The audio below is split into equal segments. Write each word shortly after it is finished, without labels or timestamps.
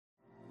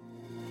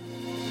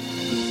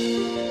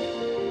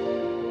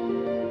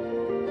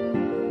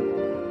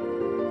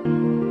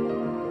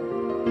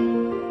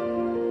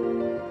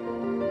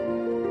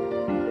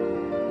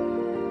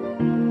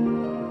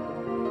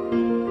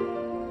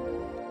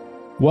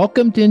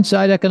Welcome to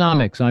Inside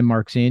Economics. I'm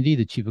Mark Zandy,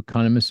 the chief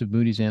economist of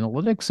Moody's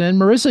Analytics. And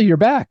Marissa, you're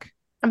back.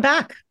 I'm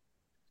back.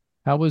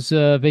 How was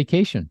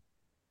vacation?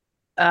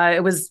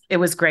 It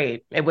was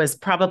great. It was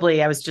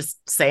probably I was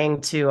just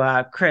saying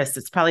to Chris,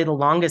 it's probably the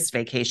longest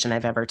vacation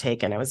I've ever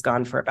taken. I was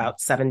gone for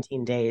about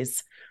 17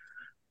 days,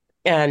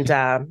 and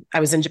I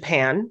was in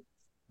Japan.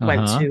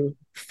 Went Uh-huh. to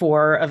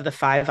four of the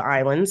five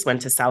islands.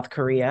 Went to South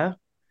Korea.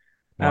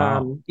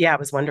 Wow. Yeah, it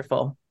was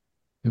wonderful.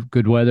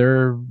 Good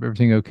weather,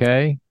 everything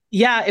okay?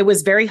 Yeah, it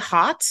was very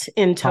hot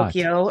in Hot.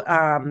 Tokyo.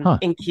 Huh.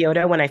 In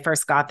Kyoto, when I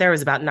first got there, it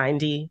was about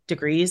 90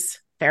 degrees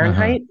Uh-huh.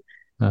 Fahrenheit.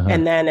 Uh-huh.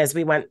 And then as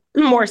we went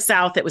more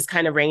south, it was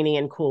kind of rainy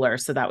and cooler.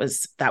 So that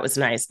was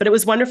nice. But it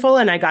was wonderful.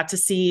 And I got to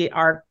see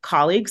our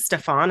colleague,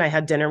 Stefan. I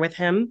had dinner with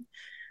him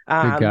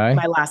Good guy.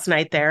 my last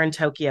night there in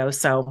Tokyo.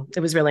 So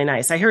it was really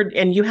nice. I heard,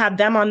 and you had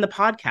them on the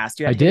podcast.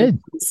 You I had him did.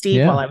 and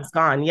Steve while Yeah. I was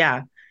gone.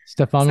 Yeah.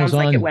 Stefan was Sounds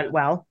like it on. went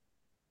well.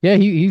 Yeah,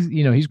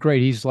 he's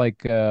great. He's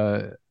like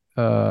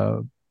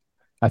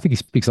I think he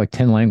speaks like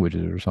 10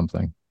 languages or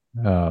something.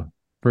 Uh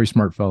Very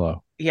smart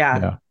fellow. Yeah.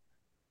 Yeah.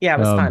 Yeah. It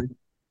was Um fun.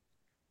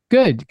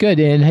 Good, good.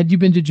 And had you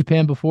been to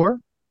Japan before?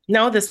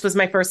 No, this was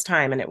my first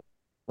time and it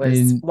was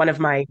In one of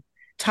my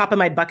top of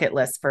my bucket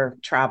list for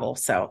travel.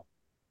 So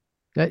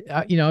That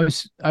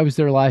I was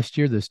there last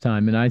year this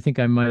time, and I think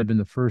I might have been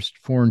the first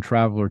foreign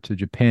traveler to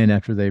Japan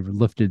after they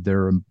lifted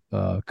their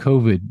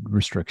COVID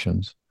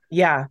restrictions.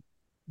 yeah,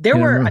 there You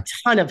know, were a remember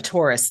ton of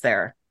tourists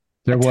there.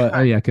 A there was. Oh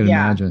ton. yeah, I could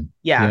Yeah. imagine.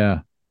 Yeah. Yeah,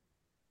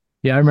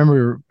 yeah. I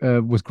remember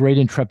with great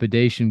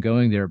intrepidation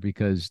going there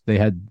because they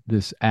had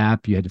this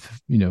app. You had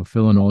to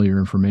fill in all your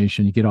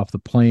information. You get off the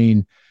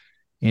plane,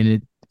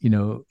 and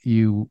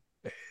you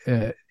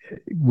uh,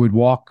 would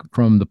walk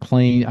from the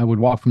plane. I would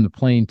walk from the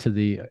plane to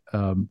the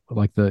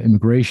like the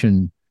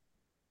immigration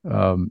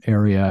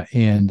area,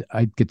 and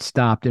I'd get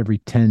stopped every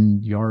 10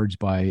 yards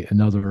by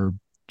another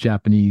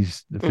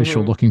Japanese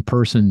official Hmm. looking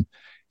person.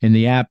 In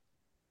the app,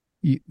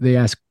 they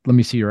ask, let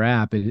me see your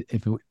app. If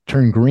it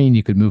turned green,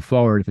 you could move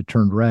forward. If it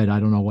turned red, I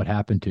don't know what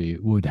happened to you.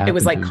 It would It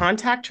was happen like to you.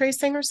 contact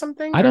tracing or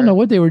something, I don't know or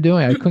what they were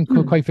doing. I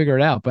couldn't quite figure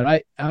it out,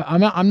 but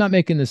I'm not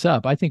making this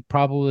up. I think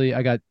probably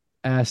I got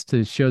asked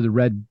to show the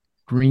red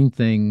green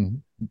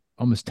thing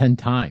almost 10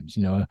 times,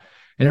 and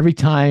every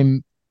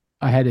time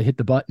I had to hit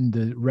the button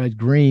to red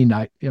green,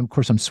 of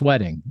course I'm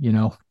sweating,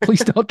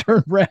 please don't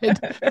turn red.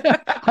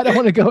 I don't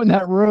want to go in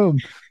that room,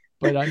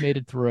 but I made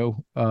it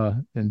through. But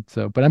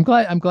I'm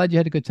glad you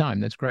had a good time.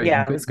 That's great. And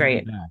yeah, it good was to have you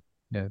great. back.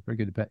 Yeah, very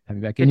good to have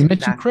you back. And Good you to be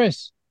mentioned back.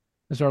 Chris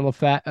as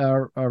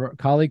our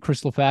colleague,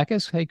 Chris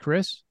Lafakis. Hey,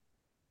 Chris,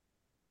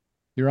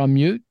 you're on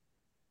mute.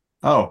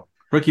 Oh,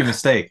 rookie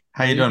mistake.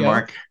 How There you you doing, go.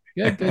 Mark?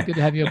 Good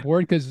to have you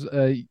aboard because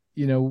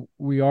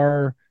we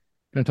are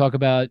going to talk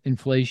about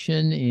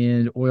inflation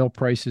and oil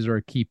prices are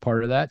a key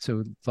part of that.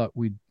 So thought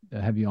we'd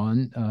have you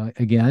on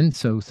again.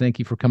 So thank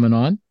you for coming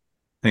on.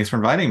 Thanks for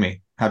inviting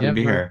me. Happy to Yeah,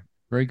 be very here.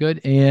 very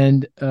good.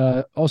 And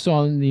also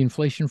on the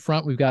inflation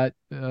front, we've got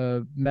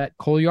Matt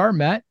Colliar.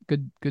 Matt,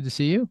 good to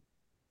see you.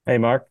 Hey,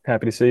 Mark.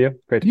 Happy to see you.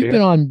 Great to be You've been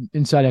here. on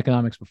Inside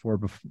Economics before,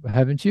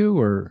 haven't you?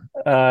 Or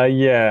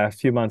Yeah, a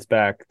few months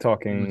back a few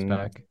months talking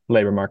back?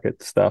 labor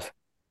market stuff.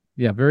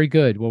 Yeah, very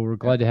good. Well, we're Yeah.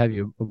 glad to have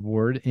you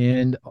aboard.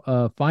 And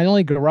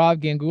finally, Gaurav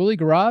Ganguly.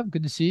 Gaurav,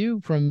 good to see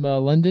you from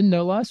London,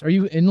 no less. Are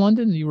you in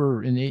London? You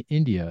were in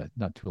India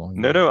not too long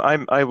No, ago.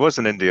 no, I was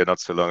in India not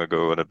so long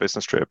ago on a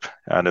business trip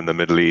and in the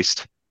Middle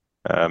East.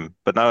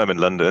 But now I'm in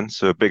London,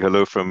 so a big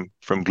hello from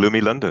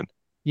gloomy London.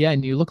 Yeah,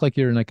 and you look like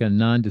you're in like a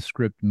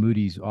nondescript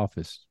Moody's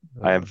office.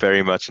 I am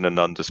very much in a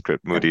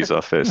nondescript Moody's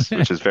office,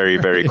 which is very,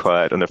 very It's-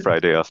 quiet on a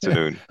Friday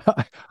afternoon.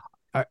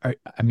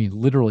 I mean,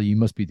 literally, you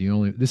must be the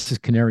only. This is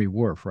Canary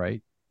Wharf,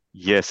 right?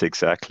 Yes,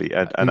 exactly.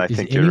 And I Is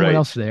think you're anyone right.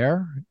 else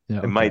there? Yeah. There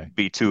Okay. might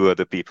be two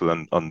other people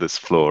on this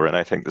floor, and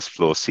I think this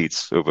floor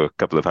seats over a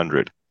couple of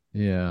hundred.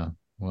 Yeah.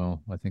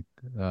 Well, I think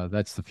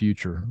that's the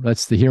future.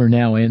 That's the here and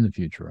now and the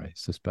future, I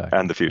suspect.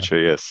 And the future,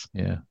 yes.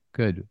 Yeah,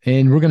 good.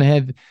 And we're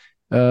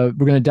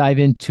gonna dive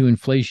into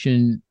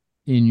inflation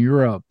in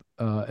Europe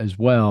as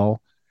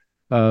well.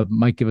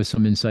 Might give us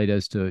some insight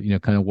as to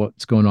kind of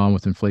what's going on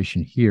with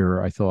inflation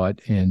here. I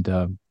thought, and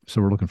so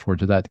we're looking forward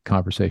to that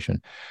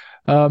conversation.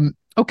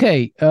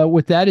 Okay,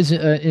 with that as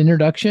an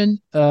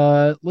introduction,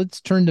 let's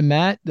turn to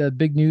Matt. The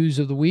big news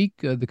of the week: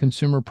 the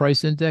Consumer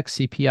Price Index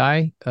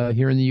 (CPI)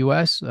 here in the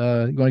U.S. You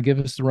want to give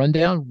us the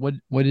rundown?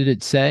 What did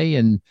it say,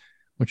 and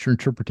what's your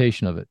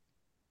interpretation of it?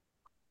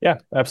 Yeah,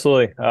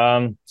 absolutely.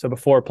 So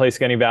before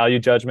placing any value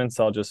judgments,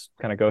 I'll just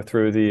kind of go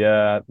through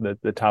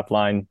the top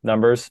line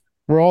numbers.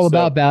 We're all So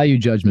about value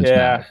judgments, Matt.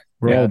 yeah,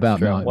 We're all yeah, it's about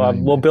true. Well,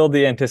 value. we'll build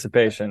the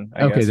anticipation,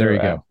 I Okay, guess. there Or you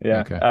go.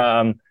 yeah.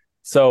 Okay.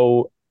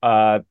 So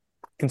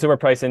consumer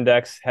price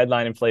index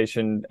headline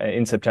inflation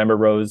in September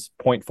rose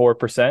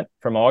 0.4%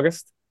 from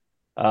August.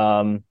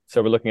 So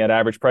we're looking at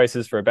average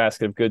prices for a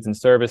basket of goods and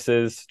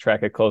services,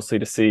 track it closely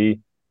to see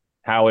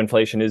how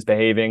inflation is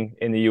behaving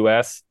in the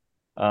US.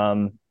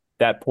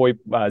 That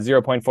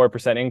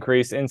 0.4%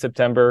 increase in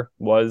September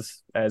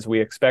was, as we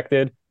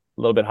expected,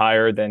 a little bit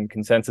higher than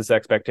consensus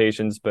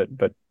expectations, but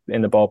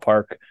in the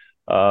ballpark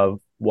of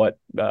what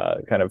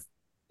kind of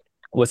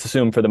was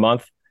assumed for the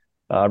month.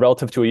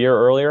 Relative to a year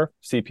earlier,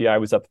 CPI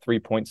was up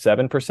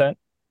 3.7%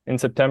 in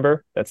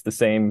September. That's the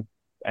same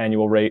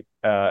annual rate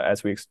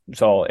as we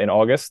saw in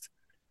August.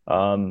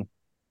 In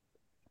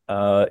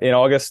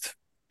August,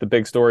 the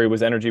big story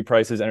was energy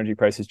prices. Energy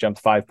prices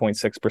jumped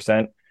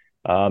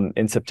 5.6%.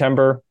 In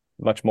September,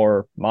 much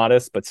more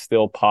modest, but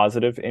still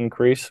positive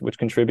increase, which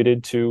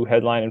contributed to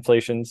headline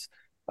inflation's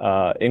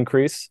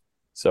increase.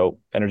 So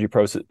energy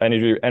prices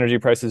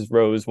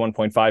rose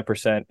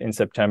 1.5% in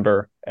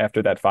September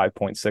after that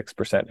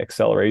 5.6%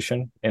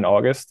 acceleration in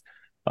August.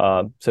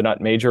 So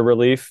not major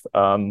relief.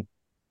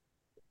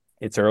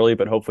 It's early,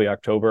 but hopefully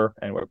October,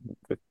 and we're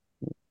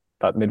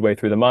about midway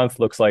through the month,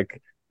 looks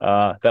like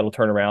that'll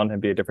turn around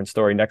and be a different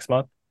story next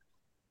month.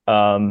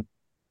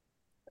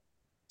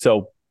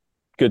 So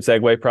good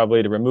segue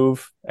probably to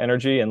remove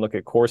energy and look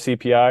at core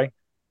CPI,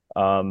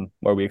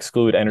 where we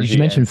exclude energy. Did you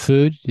mention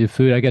food? Your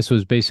food, I guess,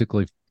 was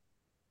basically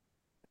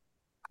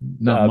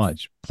not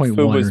much,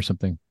 0.1 or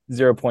something.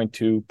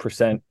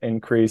 0.2%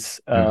 increase.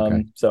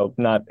 Okay. So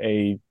not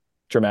a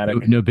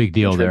dramatic, no big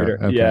deal there.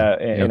 Okay. Yeah,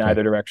 in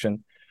either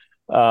direction.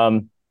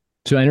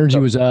 So energy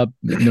was up,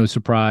 no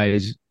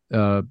surprise.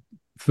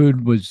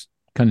 Food was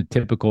kind of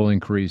typical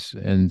increase,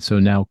 and so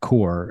now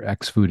core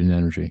ex food and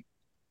energy,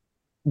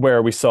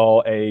 where we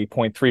saw a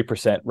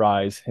 0.3%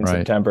 rise in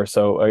September.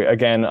 So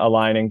again,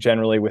 aligning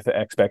generally with the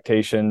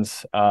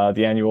expectations.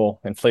 The annual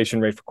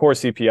inflation rate for core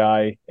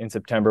CPI in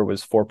September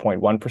was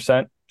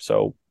 4.1%.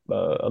 So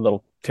a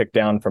little tick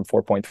down from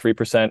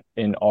 4.3%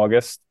 in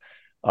August,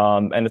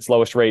 and its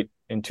lowest rate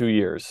in 2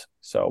 years.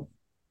 So,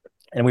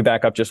 and we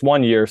back up just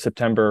 1 year,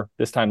 September,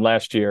 this time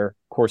last year,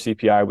 core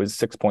CPI was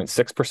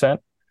 6.6%,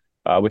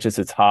 which is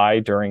its high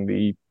during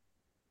the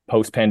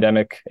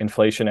post-pandemic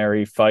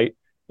inflationary fight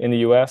in the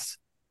US.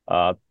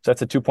 So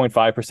that's a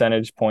 2.5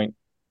 percentage point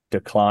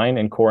decline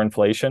in core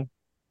inflation.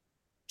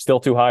 Still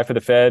too high for the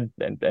Fed,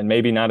 and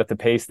maybe not at the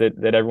pace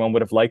that everyone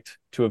would have liked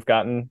to have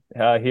gotten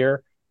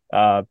here,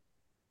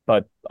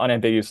 but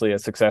unambiguously a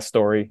success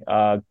story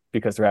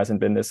because there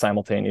hasn't been this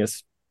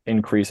simultaneous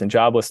increase in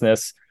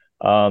joblessness,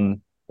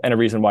 and a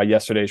reason why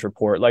yesterday's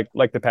report,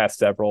 like the past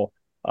several,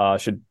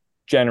 should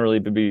generally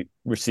be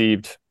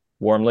received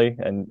warmly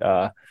and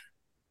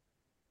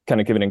kind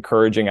of give an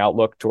encouraging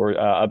outlook toward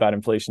about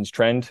inflation's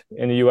trend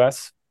in the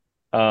U.S.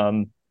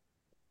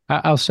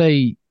 I'll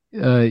say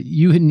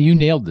you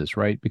nailed this,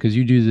 right? Because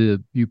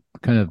you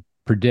kind of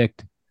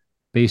predict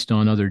based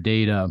on other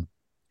data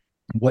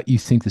what you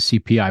think the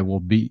CPI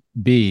will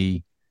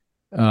be,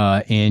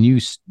 and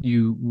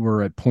you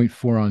were at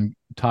 0.4 on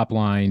top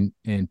line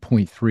and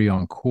 0.3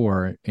 on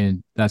core,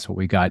 and that's what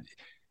we got.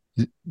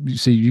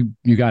 So you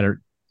got it,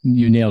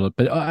 you nailed it.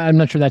 But I'm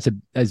not sure that's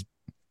as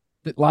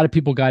a lot of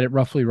people got it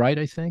roughly right,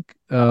 I think.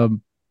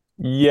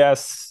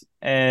 Yes,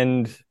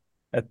 and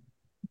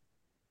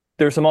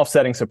there's some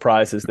offsetting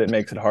surprises that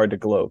makes it hard to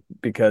gloat,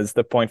 because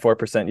the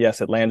 0.4%,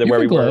 yes, it landed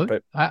where we were,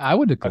 but I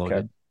would have gloated.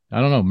 Okay. I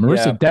don't know.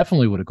 Marissa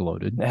definitely would have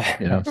gloated.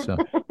 So.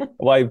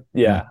 Well,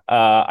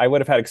 I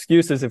would have had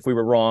excuses if we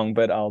were wrong,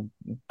 but I'll.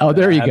 Oh,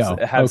 there you go.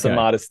 Have some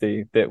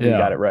modesty that we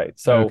got it right.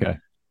 So,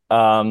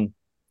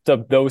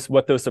 so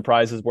those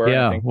surprises were,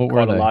 I think,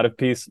 caught a lot of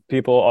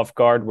people off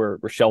guard were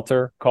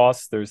shelter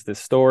costs. There's this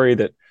story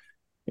that,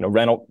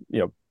 rental,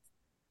 the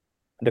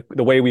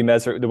way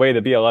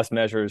the BLS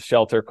measures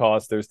shelter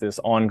costs, there's this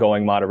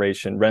ongoing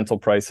moderation. Rental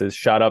prices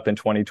shot up in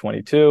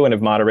 2022 and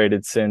have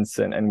moderated since,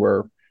 and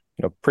we're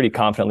pretty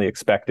confidently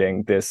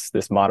expecting this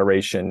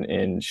moderation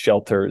in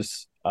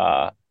shelters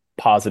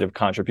positive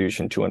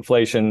contribution to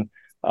inflation.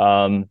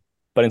 But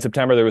in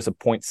September, there was a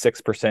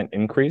 0.6%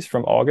 increase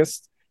from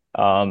August.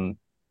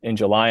 In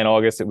July and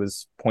August, it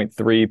was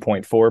 0.3,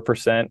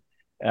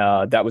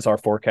 0.4%. That was our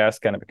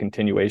forecast, kind of a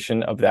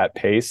continuation of that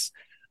pace.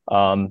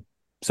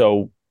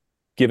 So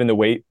given the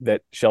weight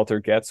that shelter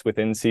gets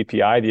within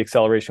CPI, the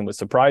acceleration was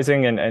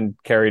surprising and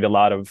carried a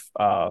lot of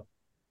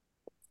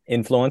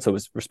influence. It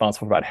was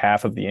responsible for about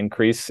half of the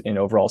increase in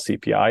overall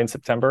CPI in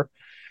September.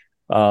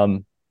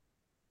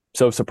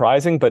 So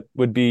surprising, but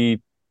would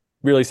be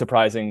really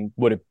surprising.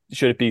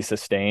 Should it be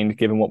sustained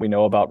given what we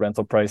know about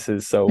rental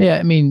prices? So yeah,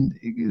 I mean,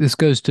 this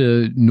goes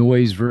to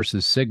noise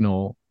versus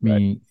signal. I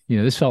mean,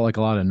 this felt like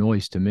a lot of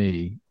noise to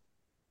me.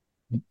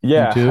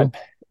 Yeah,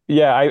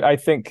 I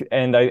think,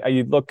 and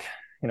I look,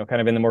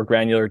 kind of in the more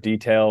granular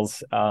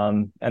details,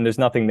 and there's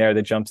nothing there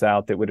that jumps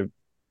out that would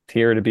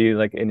appear to be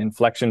like an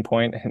inflection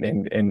point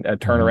and a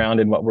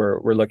turnaround in what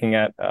we're looking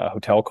at.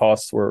 Hotel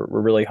costs were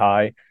really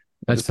high.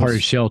 That's part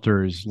of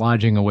shelters,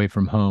 lodging away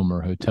from home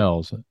or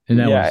hotels. And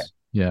that was,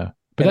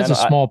 but that's a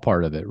small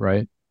part of it,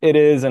 right? It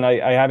is. And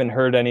I haven't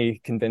heard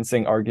any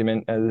convincing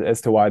argument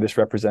as to why this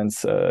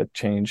represents a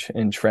change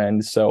in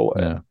trend.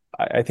 So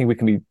I think we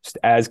can be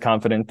as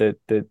confident that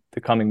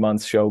the coming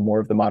months show more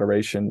of the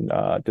moderation,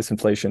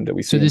 disinflation that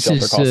we see in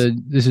shelter costs.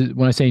 This is,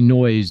 when I say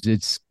noise,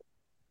 it's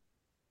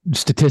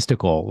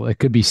statistical. It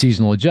could be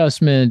seasonal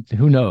adjustment.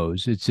 Who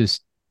knows? It's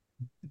just,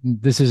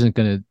 this isn't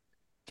going to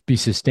be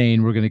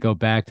sustained. We're going to go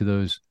back to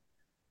those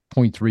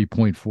 0.3,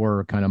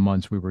 0.4 kind of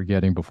months we were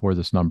getting before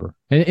this number.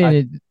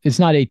 And it's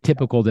not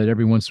atypical that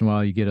every once in a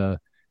while you get a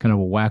kind of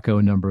a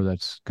wacko number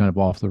that's kind of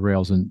off the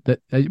rails. And that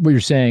what you're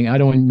saying, I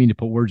don't mean to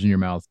put words in your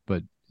mouth,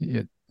 but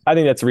I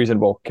think that's a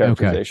reasonable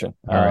characterization.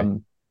 Okay. All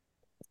right.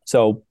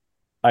 So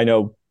I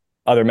know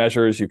other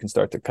measures, you can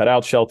start to cut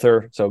out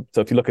shelter. So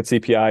if you look at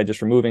CPI,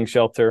 just removing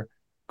shelter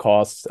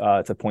costs,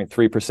 it's a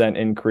 0.3%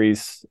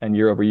 increase, and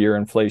year over year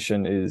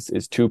inflation is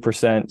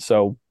 2%.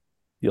 So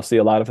you'll see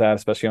a lot of that,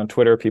 especially on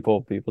Twitter,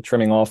 people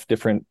trimming off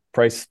different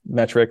price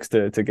metrics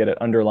to get at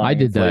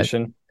underlying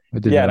inflation.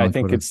 And I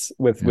think Twitter. It's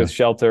with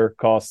shelter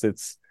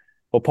costs,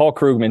 Paul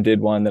Krugman did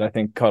one that I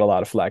think cut a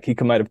lot of flack. He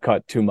might have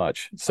cut too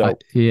much. So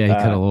he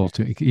cut a little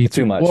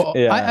too much. Well,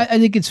 yeah. I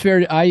think it's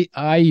fair.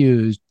 I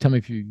used, tell me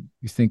if you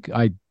think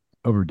I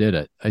overdid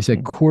it. I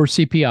said core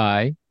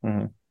CPI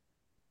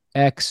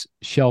X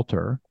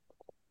shelter.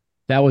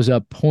 That was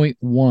up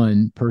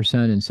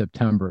 0.1% in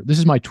September. This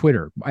is my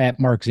Twitter at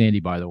Mark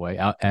Zandi, by the way,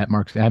 at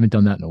Mark. I haven't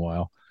done that in a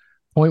while.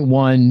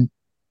 0.1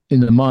 in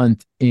the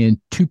month and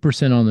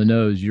 2% on the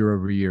nose year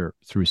over year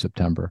through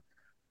September.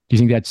 Do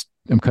you think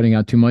I'm cutting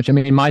out too much? I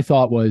mean, my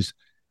thought was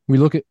we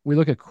look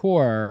at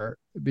core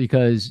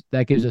because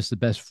that gives us the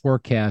best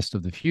forecast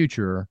of the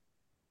future.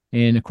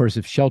 And of course,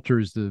 if shelter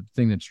is the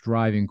thing that's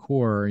driving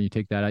core and you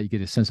take that out, you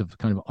get a sense of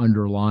kind of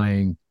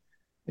underlying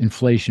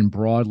inflation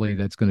broadly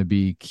that's going to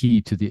be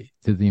key to the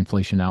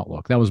inflation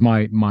outlook. That was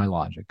my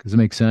logic. Does it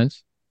make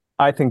sense?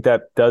 I think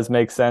that does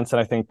make sense. And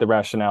I think the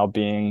rationale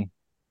being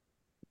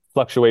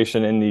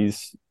fluctuation in the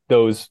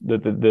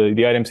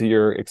items that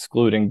you're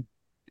excluding,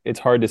 it's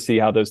hard to see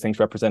how those things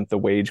represent the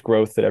wage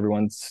growth that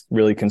everyone's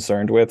really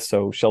concerned with.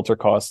 So shelter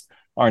costs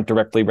aren't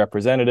directly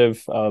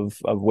representative of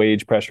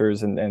wage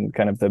pressures and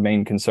kind of the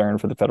main concern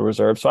for the Federal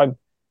Reserve. So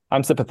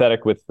I'm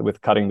sympathetic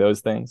with cutting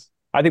those things.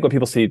 I think when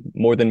people see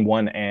more than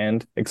one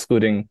and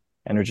excluding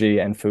energy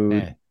and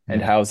food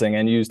and housing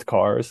and used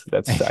cars,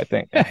 I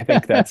think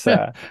that's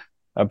a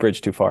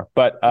bridge too far.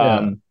 But but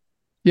on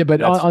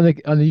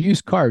the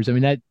used cars, I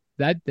mean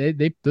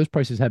that those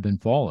prices have been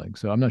falling,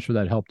 so I'm not sure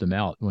that helped him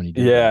out when he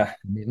did. Yeah,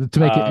 I mean, to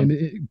make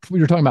it,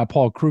 we were talking about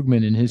Paul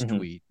Krugman in his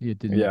tweet. It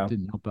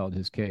didn't help out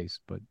his case,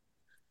 but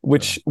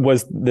which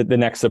was the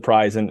next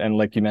surprise, and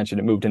like you mentioned,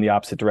 it moved in the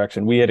opposite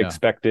direction. We had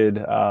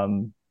expected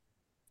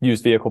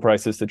used vehicle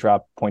prices to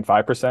drop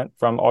 0.5%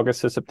 from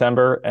August to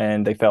September,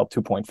 and they fell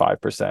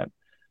 2.5%.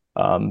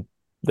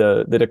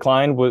 The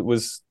decline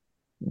was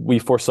we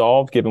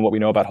foresaw, given what we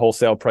know about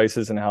wholesale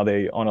prices and how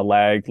they, on a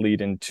lag,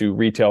 lead into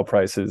retail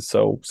prices.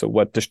 So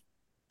what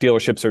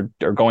dealerships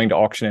are going to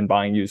auction and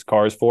buying used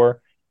cars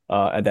for,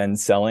 and then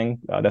selling,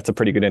 that's a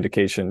pretty good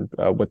indication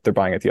what they're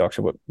buying at the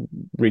auction, what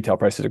retail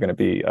prices are going to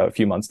be a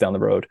few months down the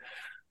road.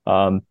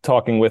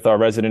 Talking with our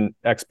resident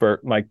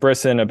expert, Mike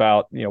Brisson,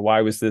 about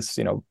why was this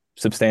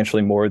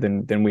substantially more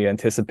than we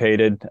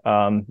anticipated.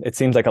 It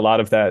seems like a lot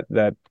of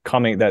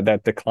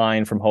that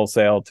decline from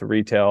wholesale to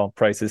retail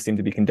prices seem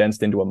to be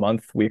condensed into a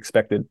month. We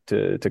expected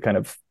to kind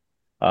of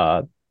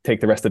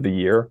take the rest of the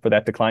year for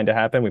that decline to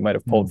happen. We might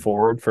have pulled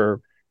forward for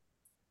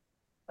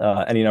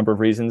any number of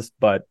reasons,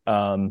 but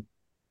in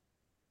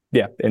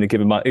a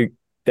given month,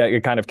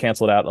 it kind of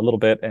canceled out a little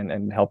bit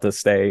and helped us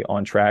stay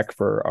on track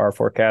for our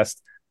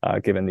forecast,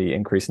 given the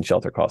increase in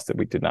shelter costs that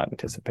we did not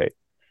anticipate.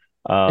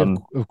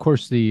 Of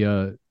course,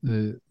 the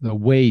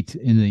weight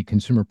in the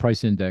consumer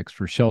price index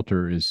for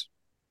shelter is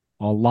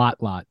a lot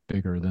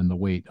bigger than the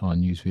weight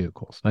on used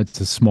vehicles. That's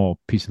a small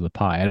piece of the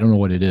pie. I don't know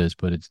what it is,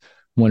 but it's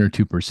 1 or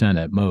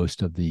 2% at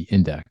most of the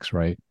index,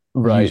 right?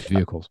 Right. Used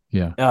vehicles.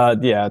 Yeah.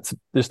 It's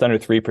just under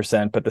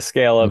 3%, but the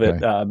scale of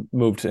it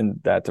moved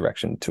in that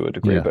direction to a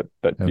degree. Yeah.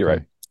 But you're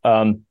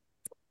right.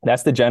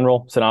 That's the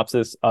general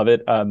synopsis of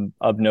it.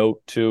 Of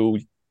note too,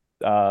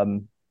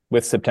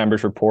 with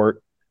September's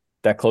report,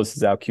 that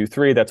closes out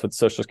Q3. That's what the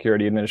Social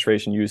Security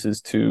Administration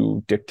uses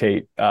to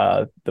dictate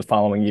the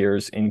following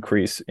year's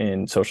increase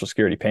in Social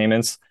Security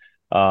payments.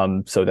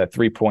 So that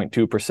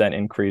 3.2%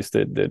 increase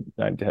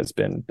that has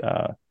been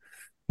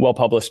well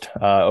published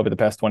over the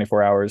past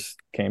 24 hours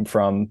came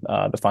from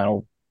the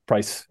final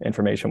price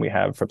information we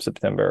have from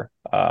September.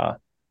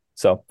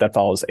 So that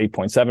follows an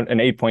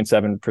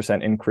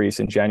 8.7% increase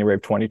in January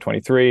of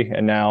 2023,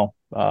 and now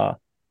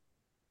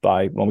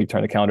by when we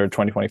turn the calendar to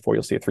 2024,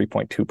 you'll see a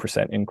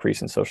 3.2%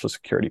 increase in Social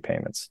Security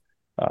payments,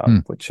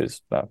 which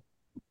is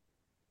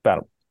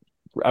about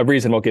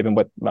reasonable given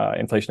what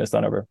inflation has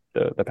done over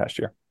the past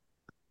year.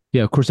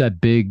 Yeah, of course, that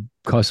big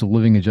cost of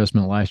living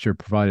adjustment last year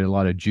provided a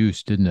lot of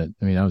juice, didn't it?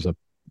 I mean, that was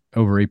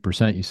over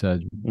 8%, you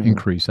said,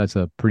 increase. That's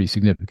a pretty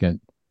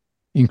significant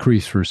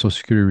increase for Social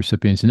Security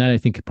recipients. And that, I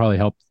think, could probably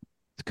help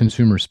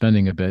consumer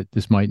spending a bit.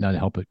 This might not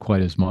help it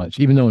quite as much,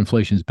 even though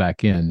inflation's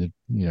back in.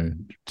 It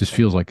just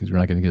feels like we're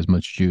not going to get as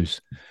much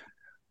juice.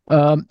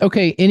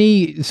 Okay.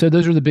 So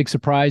those are the big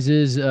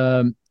surprises.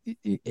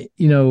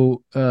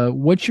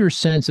 What's your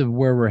sense of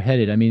where we're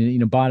headed? I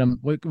mean,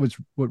 what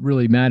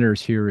really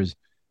matters here is,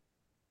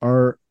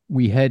 are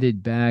we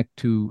headed back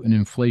to an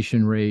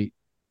inflation rate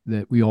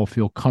that we all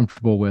feel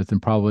comfortable with,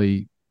 and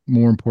probably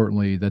more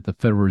importantly, that the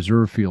Federal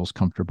Reserve feels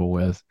comfortable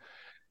with?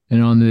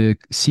 And on the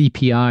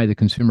CPI, the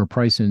Consumer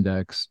Price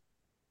Index,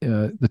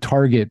 the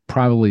target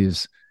probably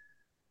is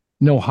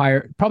no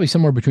higher, probably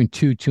somewhere between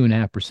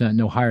 2.5%,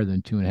 no higher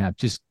than 2.5.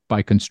 Just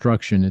by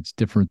construction, it's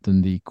different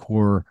than the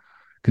core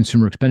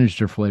consumer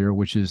expenditure inflator,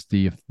 which is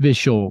the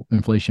official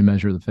inflation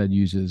measure the Fed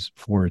uses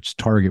for its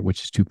target,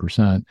 which is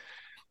 2%.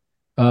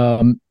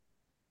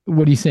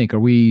 What do you think? Are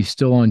we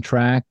still on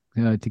track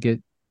to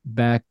get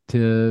back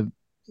to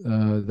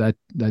that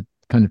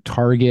kind of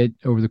target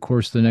over the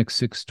course of the next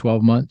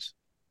 6-12 months?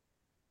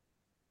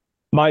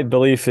 My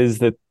belief is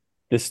that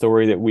this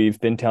story that we've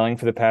been telling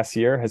for the past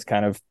year has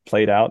kind of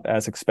played out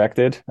as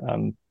expected.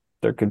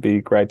 There could be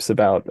gripes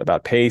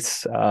about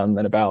pace and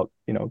about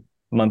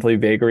monthly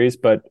vagaries,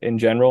 but in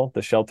general,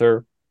 the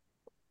shelter,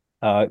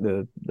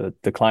 the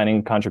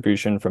declining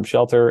contribution from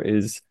shelter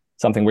is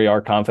something we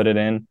are confident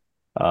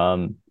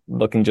in.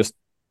 Looking just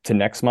to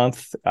next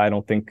month, I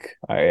think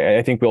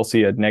we'll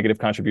see a negative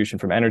contribution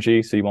from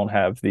energy, so you won't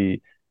have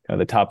the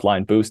top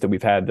line boost that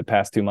we've had the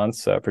past 2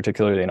 months,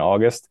 particularly in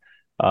August.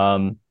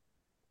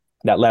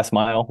 That last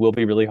mile will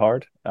be really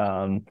hard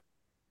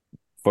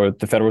for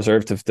the Federal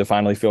Reserve to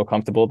finally feel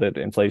comfortable that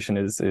inflation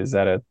is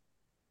at a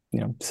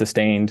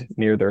sustained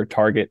near their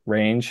target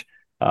range.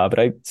 But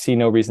I see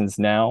no reasons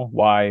now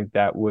why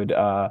that would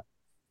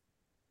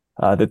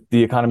that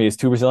the economy is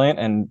too resilient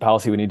and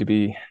policy would need to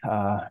be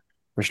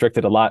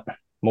restricted a lot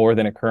more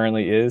than it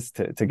currently is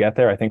to get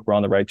there. I think we're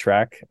on the right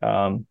track.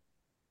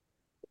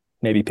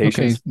 Maybe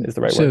patience is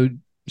the right word.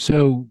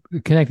 So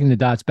connecting the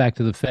dots back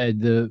to the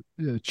Fed, the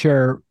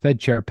Fed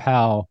Chair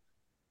Powell,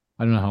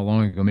 I don't know how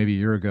long ago, maybe a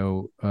year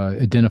ago,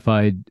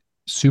 identified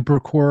super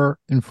core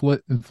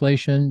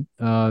inflation,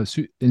 and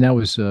that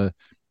was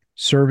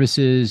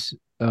services,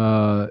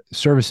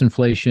 service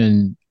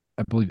inflation,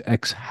 I believe,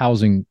 ex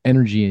housing,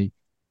 energy,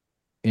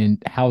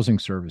 and housing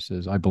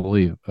services, I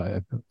believe,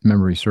 if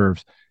memory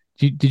serves.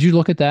 Did you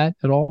look at that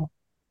at all?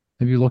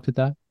 Have you looked at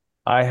that?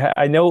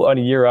 I know on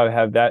a year I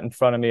have that in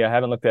front of me. I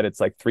haven't looked at its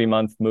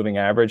 3-month moving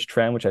average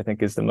trend, which I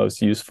think is the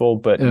most useful.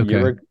 But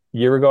a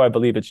year ago, I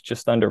believe it's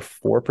just under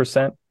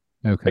 4%.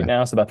 Right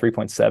now, it's about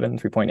 3.7,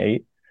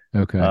 3.8.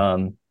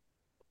 Okay.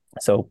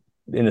 So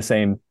in the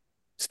same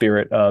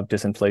spirit of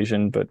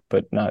disinflation,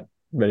 but not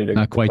ready to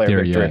not quite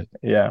there victory.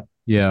 Yet.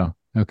 Yeah.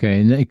 Okay.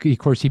 And of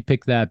course, he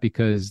picked that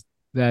because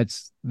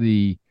that's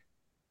the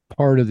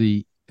part of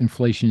the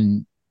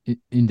inflation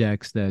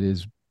index that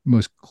is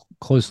most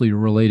closely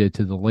related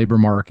to the labor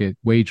market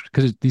wage,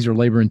 because these are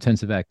labor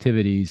intensive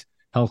activities,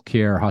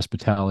 healthcare,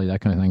 hospitality,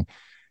 that kind of thing,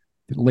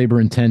 labor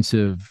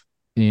intensive.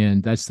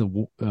 And that's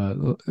the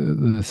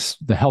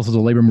health of the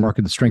labor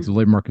market, the strength of the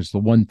labor market is the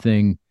one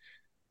thing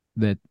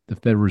that the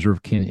Federal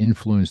Reserve can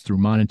influence through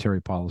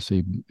monetary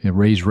policy,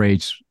 raise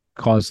rates,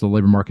 cause the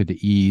labor market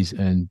to ease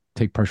and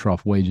take pressure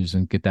off wages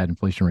and get that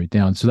inflation rate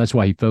down. So that's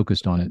why he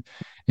focused on it.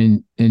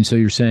 And so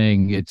you're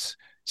saying it's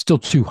still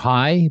too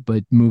high,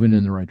 but moving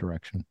in the right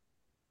direction.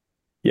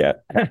 Yeah,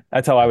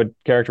 that's how I would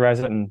characterize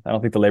it. And I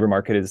don't think the labor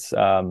market is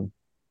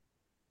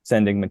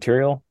sending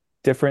materially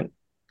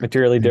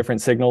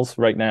different signals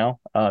right now.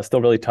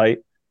 Still really tight,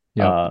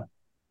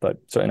 but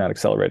certainly not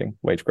accelerating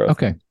wage growth.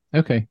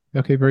 Okay.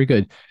 Very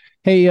good.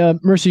 Hey,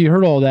 Mercer, you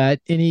heard all that.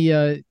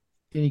 Any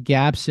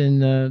gaps in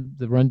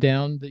the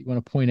rundown that you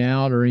want to point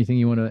out, or anything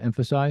you want to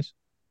emphasize?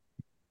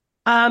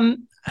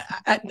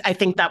 I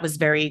think that was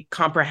very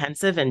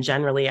comprehensive, and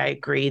generally I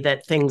agree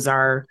that things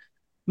are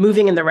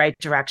moving in the right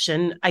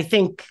direction. I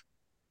think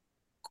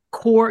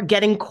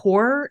getting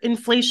core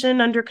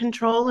inflation under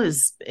control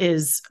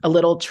is a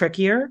little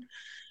trickier.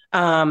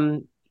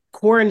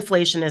 Core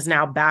inflation is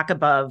now back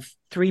above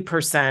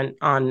 3%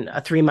 on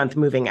a 3-month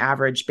moving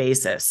average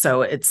basis.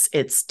 So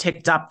it's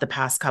ticked up the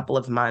past couple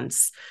of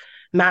months.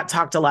 Matt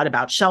talked a lot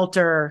about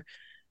shelter.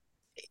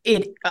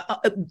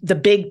 The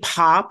big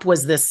pop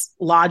was this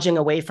lodging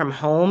away from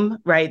home,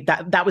 right?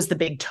 That was the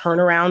big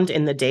turnaround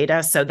in the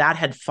data. So that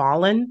had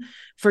fallen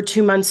for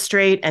 2 months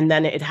straight, and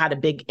then it had a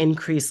big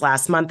increase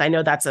last month. I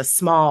know that's a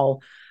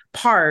small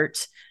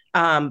part,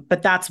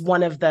 but that's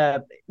one of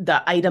the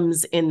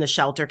items in the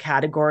shelter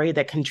category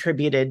that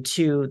contributed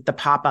to the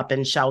pop-up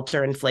in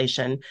shelter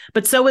inflation.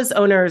 But so is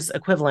owner's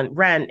equivalent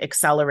rent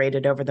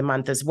accelerated over the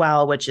month as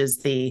well, which is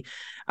the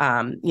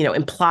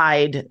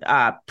implied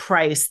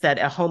price that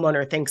a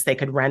homeowner thinks they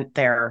could rent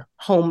their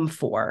home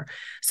for.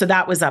 So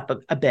that was up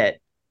a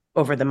bit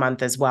over the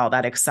month as well.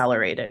 That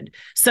accelerated.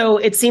 So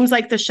it seems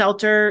like the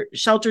shelter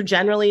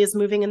generally is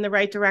moving in the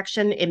right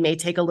direction. It may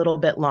take a little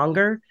bit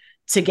longer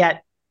to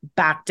get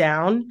back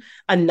down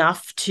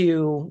enough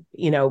to,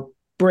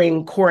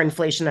 bring core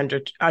inflation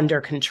under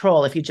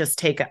control. If you just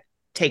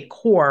take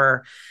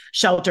core,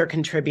 shelter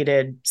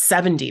contributed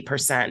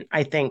 70%,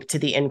 I think, to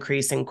the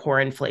increase in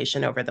core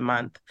inflation over the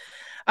month.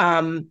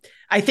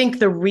 I think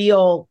the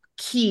real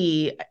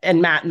key,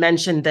 and Matt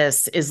mentioned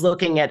this, is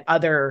looking at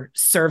other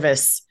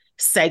service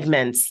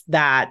segments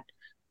that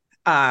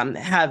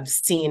have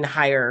seen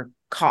higher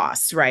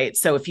costs, right?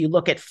 So if you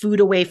look at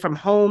food away from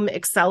home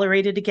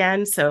accelerated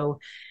again, so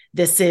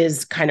this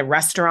is kind of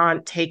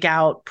restaurant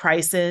takeout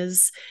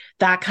prices,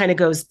 that kind of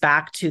goes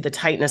back to the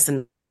tightness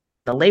in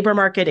the labor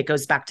market. It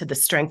goes back to the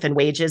strength in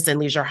wages in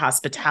leisure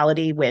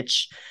hospitality,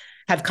 which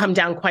have come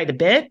down quite a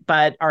bit,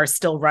 but are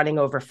still running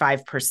over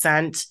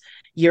 5%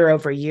 year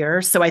over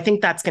year. So I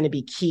think that's going to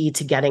be key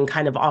to getting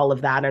kind of all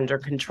of that under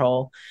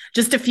control.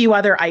 Just a few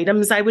other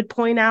items I would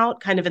point out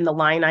kind of in the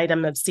line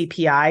item of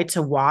CPI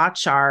to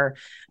watch are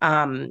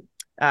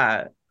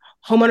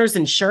homeowners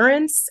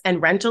insurance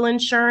and rental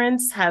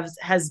insurance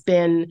has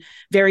been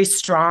very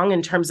strong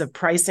in terms of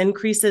price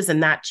increases,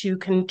 and that too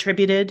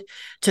contributed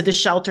to the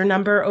shelter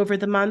number over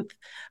the month.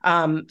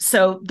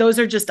 So those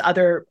are just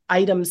other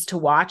items to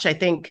watch. I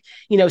think,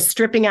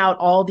 stripping out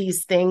all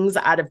these things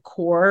out of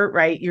core,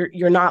 right,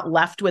 you're not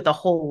left with a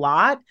whole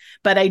lot.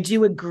 But I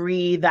do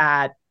agree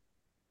that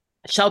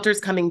shelter's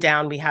coming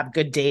down. We have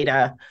good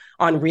data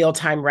on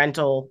real-time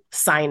rental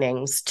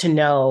signings to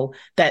know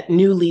that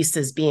new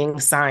leases being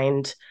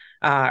signed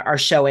are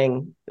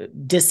showing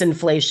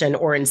disinflation,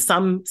 or in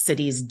some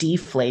cities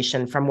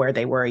deflation from where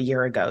they were a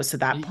year ago. So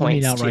that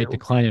points outright to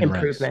decline in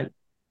improvement. rents.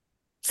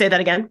 Say that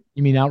again.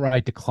 You mean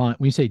outright decline?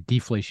 When you say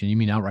deflation, you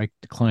mean outright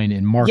decline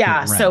in market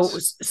rents? Yeah.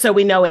 So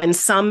we know in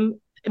some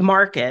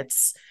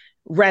markets,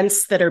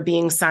 rents that are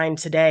being signed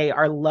today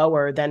are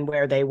lower than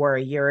where they were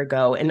a year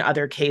ago. In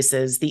other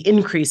cases, the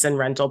increase in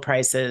rental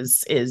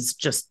prices is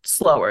just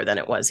slower than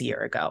it was a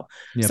year ago.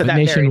 Yeah, so but that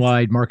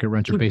nationwide market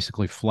rents are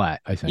basically flat,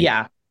 I think.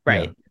 Yeah.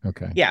 Right. Yeah,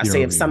 okay. Yeah. So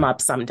you have some up,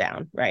 some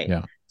down. Right.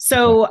 Yeah.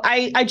 So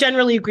okay. I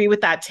generally agree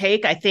with that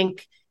take. I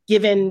think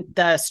given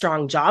the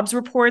strong jobs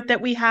report that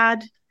we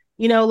had,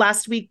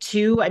 last week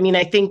too,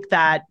 I think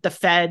that the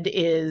Fed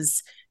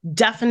is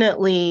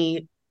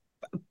definitely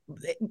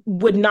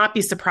would not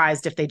be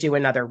surprised if they do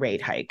another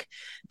rate hike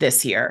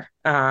this year.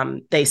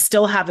 They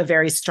still have a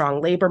very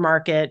strong labor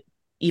market.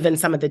 Even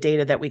some of the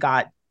data that we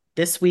got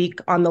this week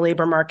on the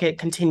labor market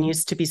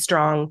continues to be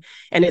strong,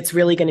 and it's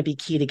really going to be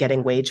key to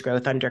getting wage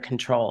growth under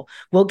control.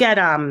 We'll get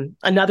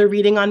another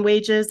reading on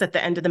wages at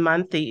the end of the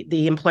month.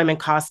 The employment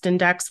cost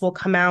index will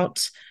come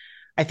out,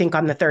 I think,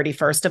 on the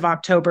 31st of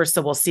October.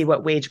 So we'll see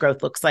what wage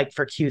growth looks like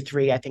for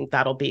Q3. I think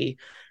that'll be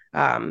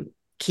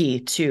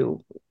key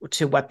to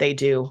what they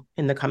do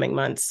in the coming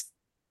months.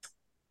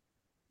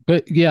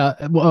 But yeah,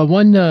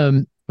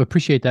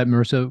 appreciate that,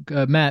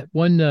 Marissa. Matt,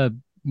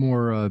 one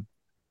more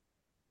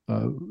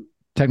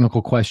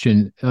technical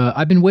question.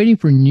 I've been waiting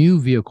for new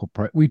vehicle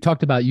we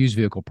talked about used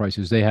vehicle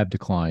prices. They have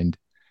declined,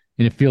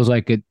 and it feels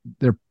like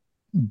they're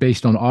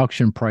based on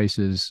auction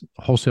prices,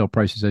 wholesale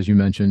prices, as you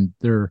mentioned.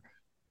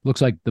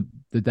 Looks like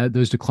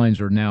those declines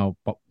are now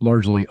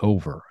largely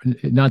over.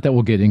 Not that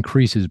we'll get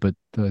increases, but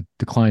the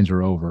declines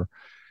are over.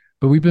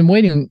 But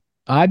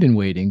I've been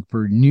waiting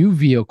for new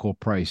vehicle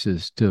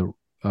prices to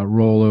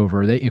roll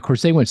over. Of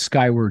course, they went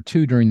skyward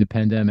too during the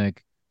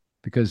pandemic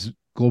because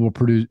global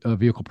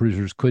vehicle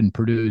producers couldn't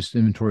produce,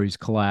 inventories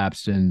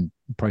collapsed, and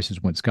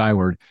prices went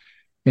skyward.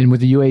 And with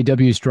the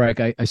UAW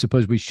strike, I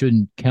suppose we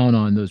shouldn't count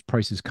on those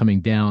prices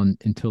coming down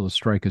until the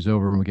strike is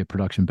over and we get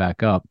production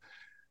back up.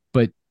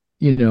 But,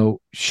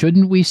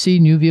 shouldn't we see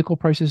new vehicle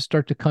prices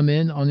start to come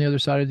in on the other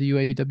side of the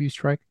UAW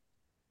strike?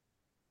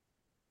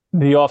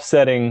 The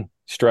offsetting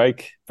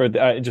strike for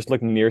just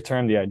looking near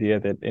term, the idea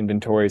that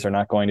inventories are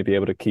not going to be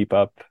able to keep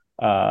up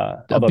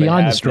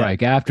beyond the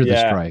strike, after the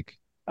strike.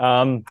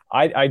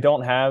 I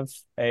don't have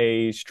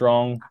a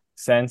strong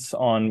sense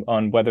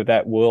on whether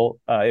that will,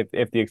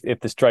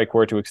 if the strike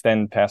were to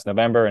extend past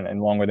November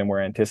and longer than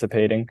we're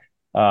anticipating.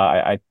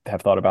 I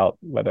have thought about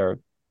whether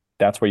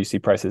that's where you see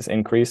prices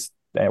increase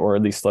or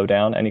at least slow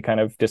down any kind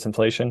of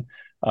disinflation.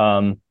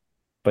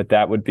 But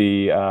that would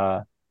be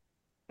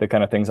the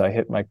kind of things I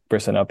hit Mike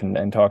Brisson up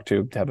and talk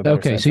to have a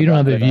better sense. So you don't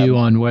have a view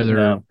on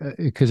whether,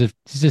 because it's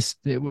just,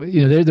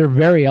 they're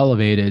very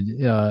elevated.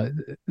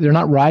 They're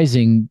not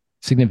rising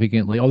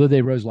significantly, although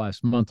they rose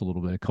last month a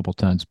little bit, a couple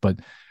tenths, but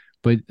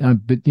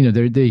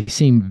they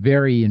seem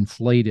very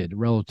inflated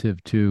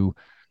relative to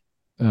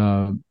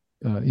what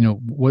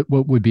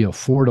would be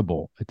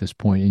affordable at this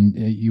point.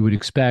 And you would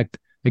expect,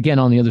 again,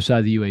 on the other side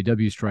of the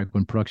UAW strike,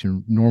 when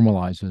production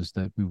normalizes,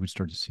 that we would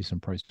start to see some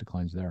price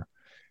declines there.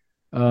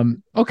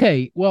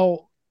 Okay,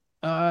 well,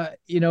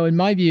 in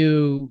my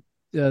view,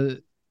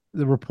 the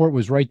report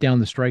was right down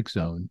the strike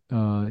zone.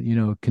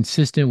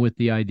 Consistent with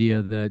the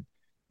idea that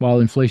while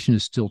inflation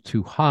is still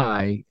too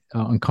high,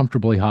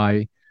 uncomfortably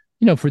high,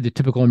 for the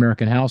typical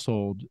American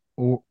household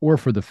or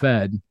for the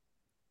Fed,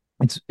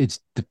 it's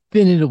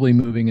definitively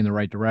moving in the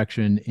right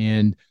direction,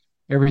 and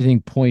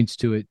everything points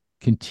to it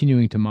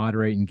continuing to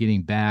moderate and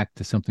getting back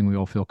to something we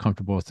all feel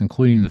comfortable with,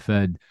 including the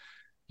Fed,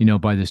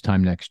 by this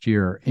time next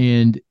year.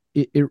 And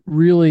it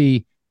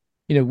really,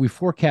 we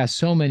forecast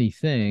so many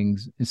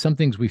things, and some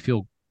things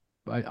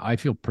I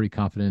feel pretty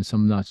confident in,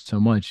 some not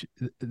so much.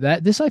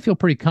 This I feel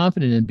pretty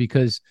confident in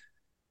because,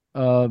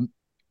 going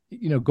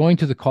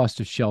to the cost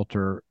of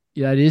shelter,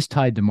 that is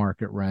tied to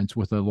market rents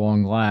with a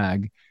long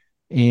lag.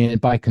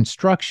 And by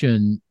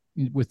construction,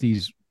 with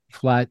these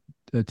flat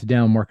to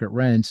down market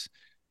rents,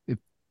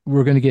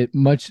 we're going to get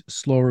much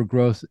slower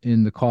growth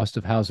in the cost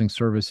of housing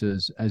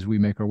services as we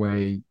make our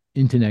way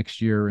into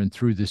next year and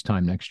through this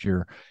time next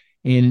year.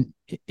 And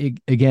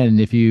again,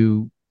 if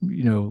you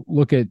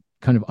look at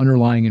kind of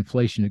underlying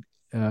inflation,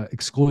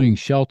 excluding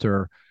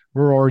shelter,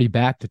 we're already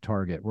back to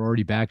target. We're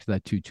already back to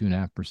that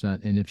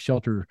 2.5%. And if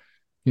shelter,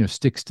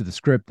 sticks to the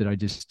script that I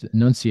just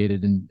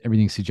enunciated, and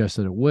everything suggests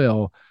that it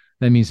will,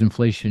 that means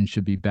inflation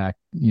should be back,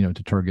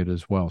 to target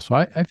as well. So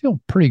I feel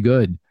pretty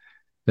good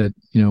that,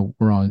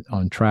 we're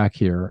on track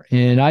here.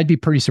 And I'd be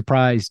pretty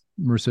surprised,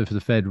 Marissa, if the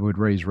Fed would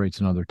raise rates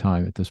another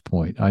time at this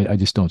point. I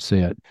just don't see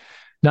it.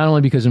 Not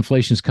only because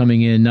inflation is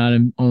coming in, not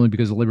only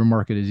because the labor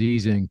market is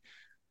easing,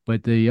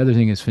 but the other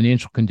thing is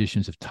financial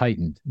conditions have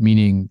tightened,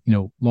 meaning,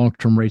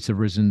 long-term rates have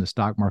risen, the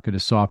stock market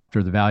is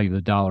softer, the value of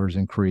the dollar has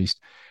increased.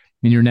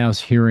 And you're now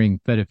hearing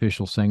Fed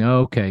officials saying, oh,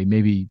 okay,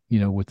 maybe,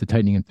 with the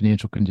tightening in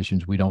financial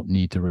conditions, we don't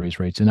need to raise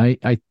rates. And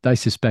I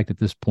suspect at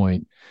this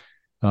point,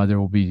 there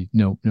will be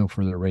no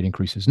further rate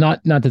increases.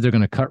 Not that they're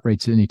going to cut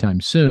rates anytime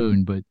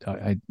soon, but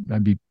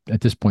I'd be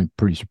at this point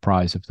pretty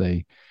surprised if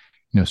they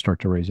start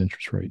to raise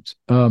interest rates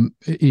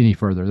any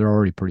further. They're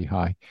already pretty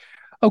high.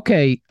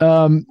 Okay,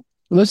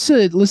 let's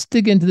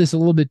dig into this a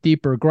little bit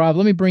deeper. Grav,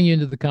 let me bring you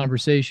into the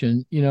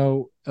conversation. If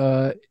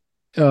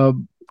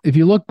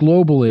you look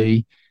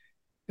globally,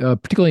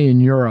 particularly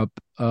in Europe,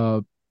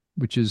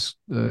 which is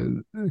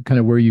kind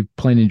of where you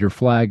planted your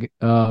flag,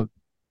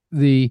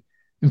 the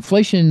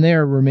inflation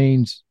there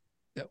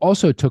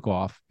also took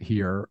off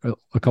here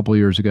a couple of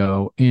years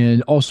ago,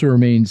 and also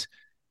remains,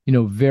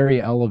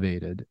 very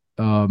elevated.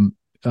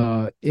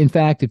 In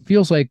fact, it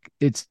feels like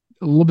it's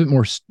a little bit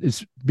more,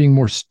 it's being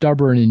more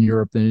stubborn in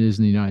Europe than it is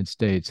in the United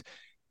States.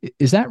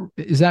 Is that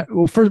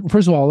well,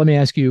 first of all, let me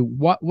ask you,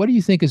 what do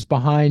you think is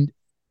behind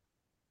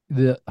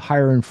the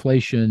higher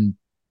inflation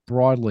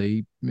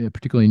broadly,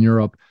 particularly in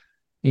Europe?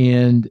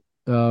 And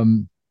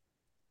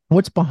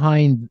what's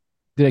behind,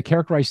 did I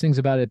characterize things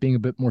about it being a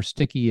bit more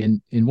sticky,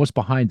 and what's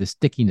behind the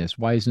stickiness?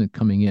 Why isn't it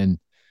coming in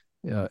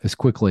as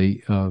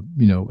quickly,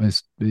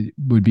 as it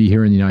would be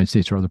here in the United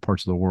States or other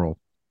parts of the world?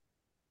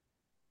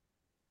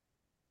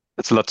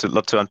 It's a lot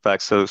to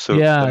unpack. So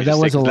Yeah, that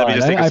was a let me lot.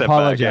 just take a I step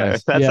back. Yeah,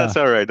 apologize. that's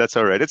all right. That's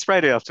all right. It's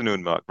Friday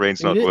afternoon, Mark.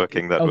 Brain's not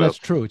working that Oh, well. that's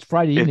true. It's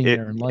Friday evening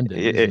there in London,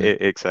 isn't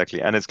it?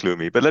 Exactly, and it's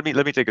gloomy. But let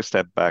me take a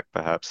step back,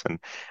 perhaps. And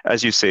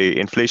as you say,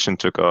 inflation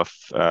took off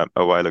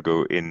a while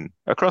ago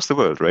across the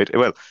world, right?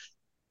 Well,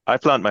 I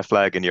plant my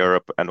flag in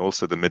Europe and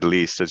also the Middle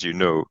East, as you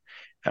know.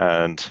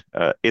 And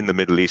in the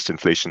Middle East,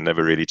 inflation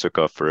never really took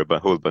off for a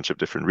whole bunch of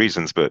different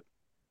reasons, but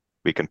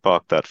we can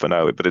park that for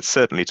now. But it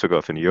certainly took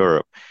off in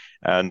Europe.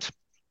 And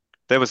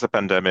there was the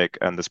pandemic,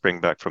 and the spring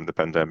back from the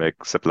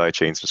pandemic, supply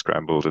chains were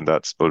scrambled, and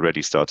that's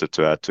already started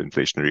to add to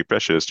inflationary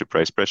pressures, to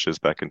price pressures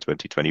back in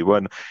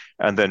 2021.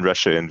 And then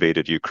Russia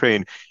invaded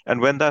Ukraine.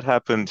 And when that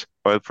happened,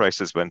 oil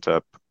prices went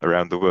up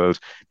around the world,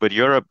 but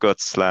Europe got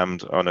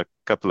slammed on a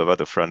couple of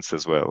other fronts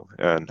as well.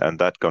 And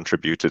that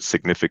contributed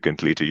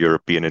significantly to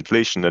European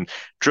inflation and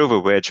drove a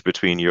wedge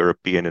between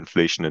European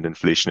inflation and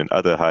inflation in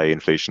other high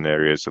inflation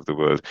areas of the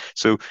world.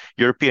 So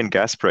European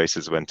gas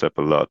prices went up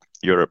a lot.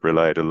 Europe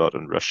relied a lot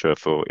on Russia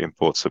for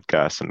imports of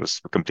gas and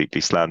was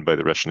completely slammed by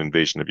the Russian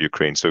invasion of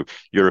Ukraine. So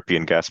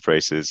European gas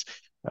prices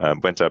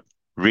went up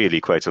really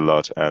quite a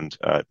lot, and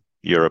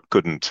Europe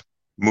couldn't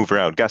move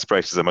around. Gas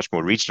prices are much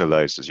more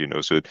regionalized, as you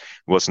know, so it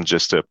wasn't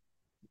just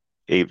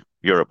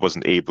Europe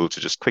wasn't able to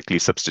just quickly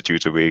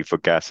substitute away for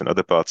gas in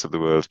other parts of the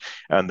world,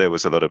 and there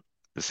was a lot of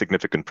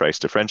significant price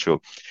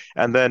differential.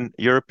 And then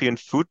European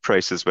food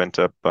prices went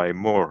up by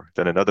more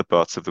than in other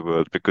parts of the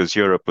world because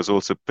Europe was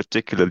also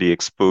particularly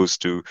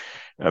exposed to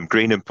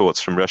grain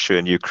imports from Russia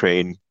and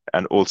Ukraine,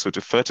 and also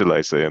to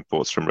fertilizer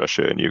imports from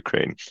Russia and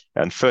Ukraine.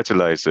 And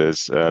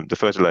fertilizers, the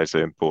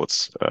fertilizer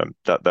imports,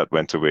 that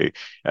went away.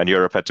 And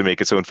Europe had to make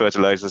its own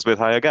fertilizers with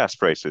higher gas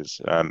prices,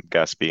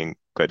 gas being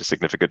quite a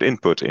significant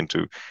input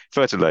into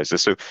fertilizer.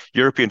 So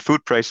European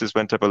food prices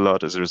went up a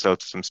lot as a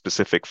result of some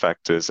specific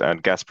factors,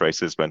 and gas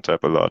prices went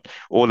up a lot.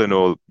 All in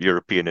all,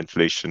 European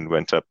inflation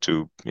went up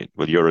to,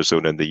 well,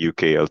 Eurozone and the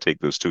UK, I'll take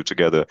those two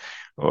together,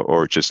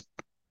 or just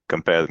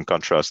compare and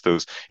contrast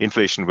those.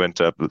 Inflation went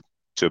up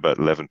to about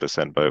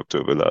 11% by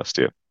October last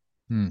year.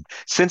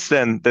 Since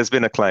then, there's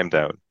been a climb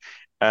down.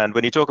 And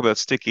when you talk about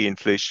sticky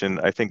inflation,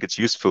 I think it's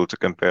useful to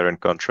compare and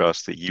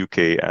contrast the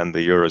UK and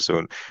the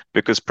Eurozone,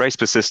 because price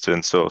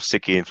persistence or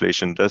sticky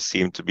inflation does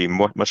seem to be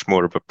much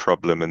more of a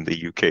problem in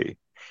the UK.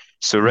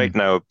 So right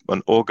now,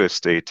 on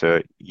August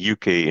data,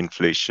 UK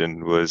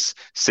inflation was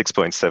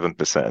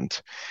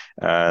 6.7%.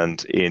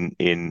 And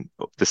in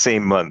the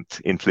same month,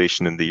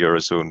 inflation in the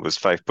Eurozone was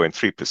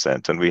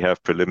 5.3%. And we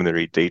have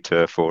preliminary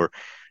data for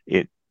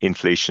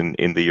inflation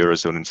in the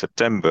Eurozone in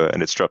September,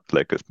 and it's dropped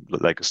like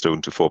a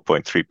stone to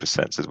 4.3%.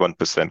 So it's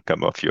 1%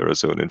 come off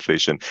Eurozone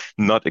inflation.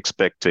 Not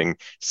expecting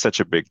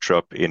such a big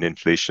drop in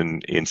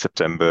inflation in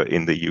September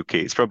in the UK.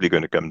 It's probably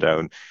going to come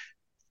down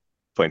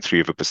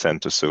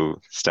 0.3% or so,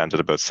 stand at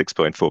about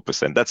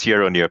 6.4%. That's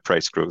year-on-year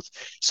price growth.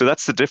 So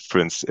that's the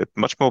difference.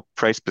 Much more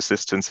price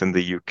persistence in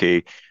the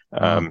UK,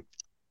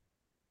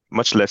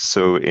 much less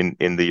so in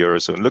the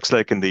Eurozone. Looks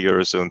like in the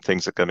Eurozone,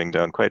 things are coming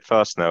down quite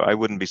fast now. I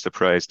wouldn't be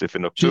surprised if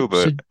in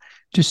October... So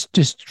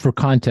just for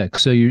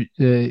context, so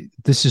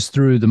this is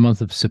through the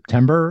month of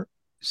September,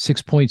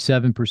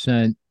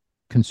 6.7%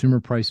 consumer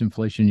price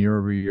inflation year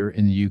over year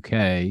in the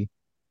UK.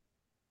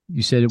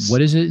 You said,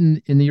 what is it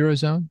in the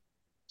Eurozone?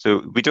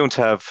 So we don't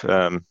have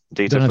data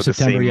Don't have for the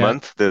September same yet?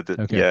 month.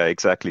 Okay. Yeah,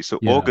 exactly. So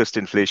Yeah. August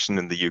inflation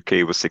in the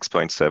UK was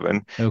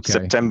 6.7. Okay.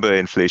 September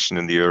inflation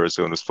in the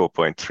Eurozone was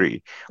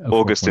 4.3. Oh,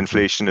 August 4.3.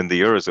 inflation in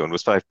the Eurozone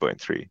was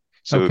 5.3.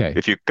 So Okay.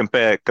 if you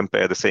compare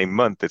the same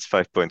month, it's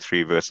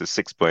 5.3 versus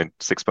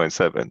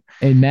 6.7.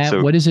 And Matt,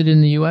 So what is it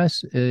in the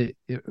US?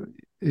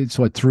 It's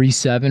what,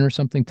 3.7 or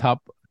something,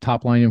 top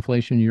line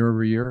inflation year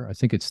over year? I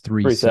think it's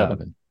 3.7,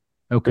 3.7.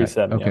 Okay.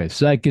 3.7. Yeah. Okay.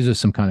 So that gives us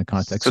some kind of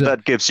context. so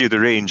that gives you the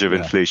range of Yeah.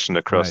 inflation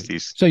across Right.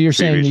 these So you're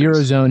three saying the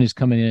regions. Eurozone is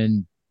coming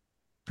in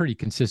pretty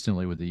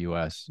consistently with the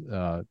US,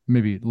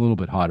 maybe a little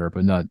bit hotter,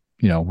 but not,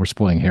 we're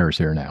splitting hairs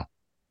here now.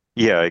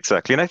 Yeah,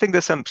 exactly. And I think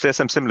there's some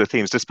similar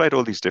themes, despite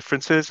all these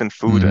differences in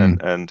food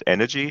Mm-hmm. and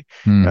energy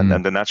Mm-hmm.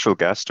 and the natural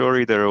gas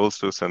story. There are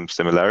also some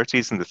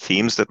similarities in the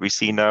themes that we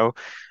see now.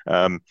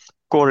 Um,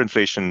 Core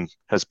inflation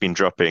has been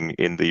dropping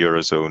in the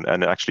Eurozone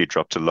and it actually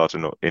dropped a lot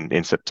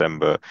in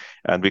September.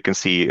 And we can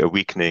see a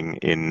weakening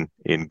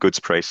in goods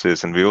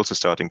prices. And we're also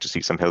starting to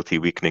see some healthy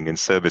weakening in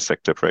service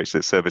sector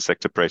prices. Service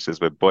sector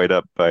prices were buoyed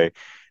up by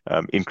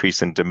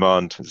increase in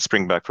demand,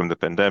 spring back from the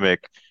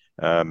pandemic,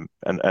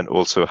 and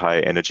also high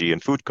energy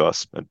and food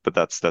costs. But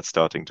that's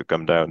starting to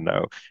come down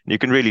now. And you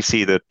can really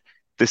see that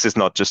this is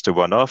not just a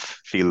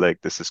one-off. Feel like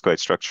this is quite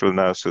structural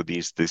now. So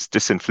these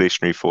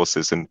disinflationary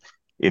forces in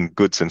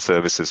goods and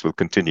services will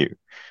continue.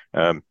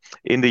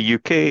 In the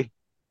UK,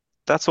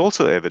 that's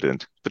also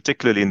evident,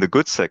 particularly in the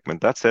goods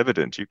segment. That's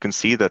evident. You can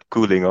see that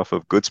cooling off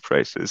of goods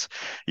prices.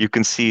 You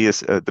can see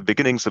the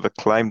beginnings of a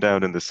climb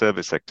down in the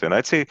service sector. And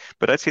I'd say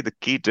the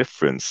key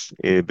difference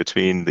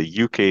between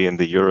the UK and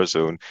the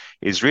Eurozone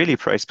is really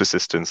price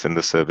persistence in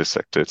the service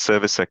sector. It's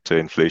service sector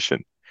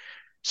inflation.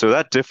 So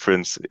that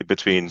difference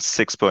between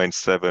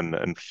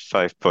 6.7 and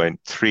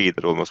 5.3,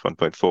 that almost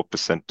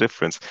 1.4%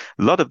 difference,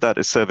 a lot of that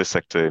is service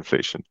sector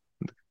inflation.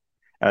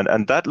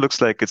 And that looks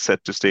like it's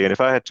set to stay. And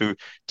if I had to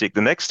take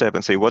the next step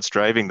and say what's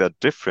driving that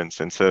difference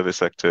in service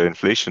sector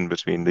inflation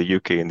between the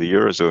UK and the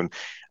Eurozone,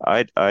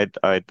 I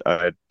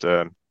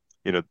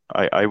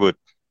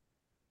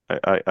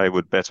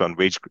would bet on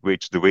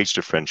the wage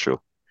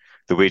differential,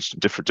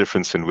 the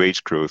difference in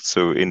wage growth.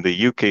 So in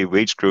the UK,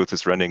 wage growth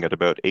is running at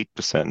about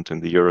 8%,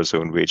 and the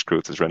Eurozone wage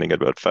growth is running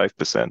at about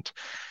 5%.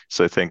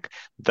 So I think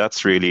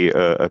that's really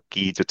a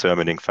key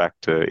determining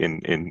factor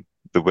in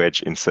the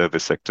wedge in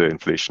service sector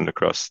inflation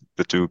across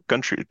the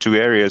two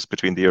areas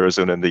between the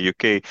Eurozone and the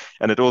UK.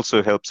 And it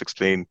also helps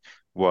explain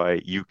why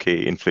UK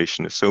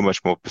inflation is so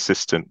much more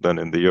persistent than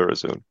in the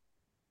Eurozone.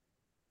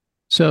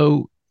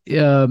 So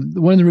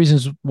one of the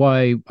reasons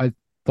why I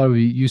thought it would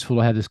be useful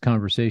to have this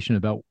conversation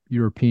about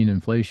European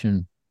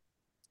inflation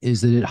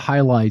is that it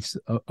highlights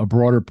a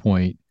broader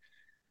point,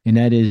 and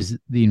that is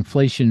the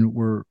inflation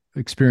we're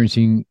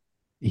experiencing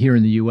here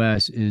in the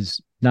U.S. is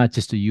not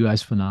just a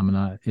U.S.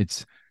 phenomena.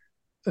 It's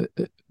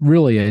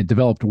really a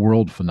developed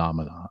world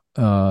phenomena,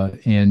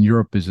 and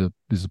Europe is a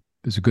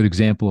good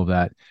example of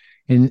that.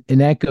 And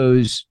that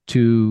goes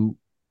to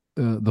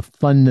the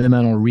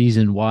fundamental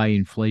reason why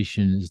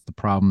inflation is the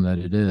problem that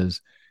it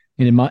is.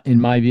 And in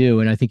my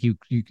view, and I think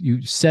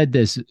you said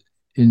this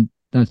in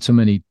not so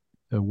many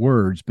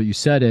words, but you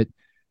said it.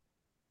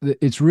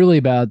 It's really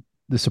about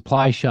the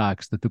supply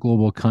shocks that the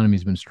global economy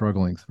has been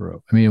struggling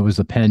through. I mean, it was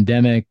the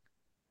pandemic,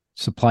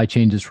 supply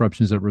chain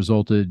disruptions that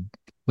resulted,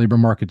 labor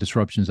market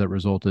disruptions that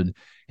resulted,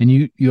 and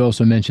you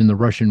also mentioned the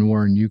Russian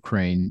war in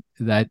Ukraine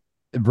that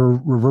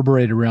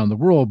reverberated around the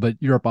world, but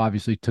Europe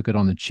obviously took it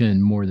on the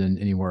chin more than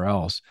anywhere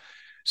else.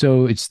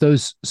 So it's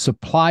those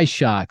supply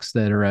shocks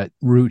that are at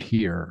root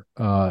here.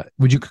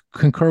 Would you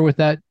concur with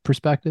that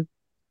perspective?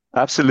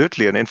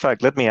 Absolutely. And in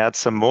fact, let me add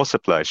some more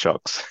supply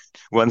shocks,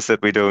 ones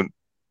that we don't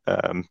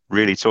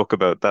really talk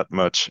about that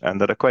much and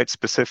that are quite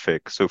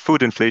specific. So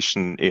food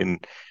inflation in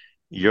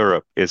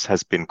Europe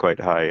has been quite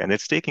high, and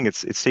it's taking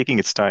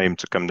its time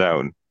to come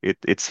down.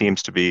 It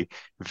seems to be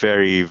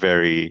very,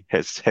 very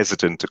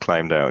hesitant to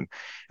climb down.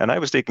 And I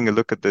was taking a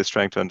look at this,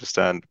 trying to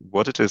understand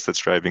what it is that's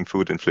driving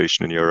food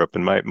inflation in Europe.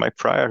 And my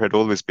prior had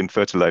always been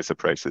fertilizer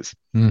prices,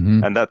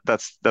 Mm-hmm. and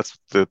that's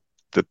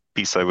the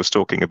piece I was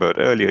talking about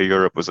earlier.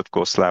 Europe was, of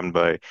course, slammed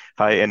by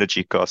high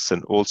energy costs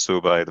and also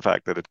by the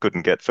fact that it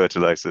couldn't get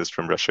fertilizers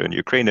from Russia and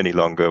Ukraine any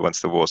longer once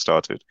the war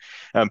started.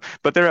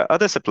 But there are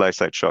other supply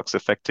side shocks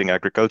affecting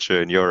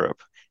agriculture in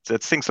Europe. So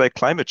it's things like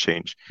climate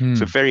change.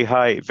 So Mm. very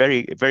high,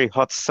 very, very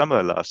hot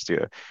summer last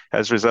year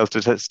has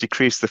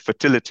decreased the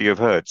fertility of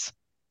herds.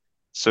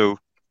 So,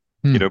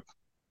 you Mm. know,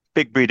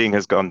 pig breeding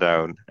has gone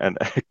down and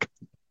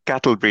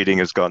cattle breeding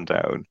has gone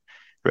down,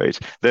 right?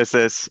 There's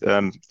this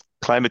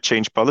climate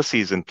change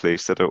policies in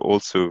place that are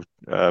also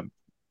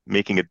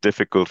making it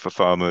difficult for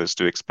farmers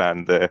to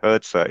expand their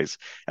herd size.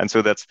 And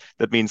so that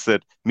means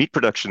that meat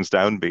production's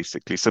down,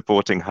 basically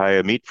supporting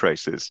higher meat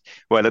prices,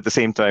 while at the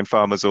same time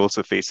farmers are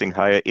also facing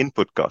higher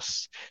input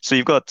costs. So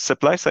you've got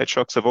supply side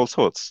shocks of all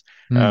sorts.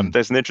 Mm.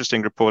 There's an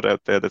interesting report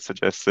out there that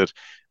suggests that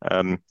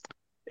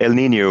El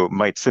Nino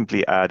might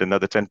simply add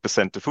another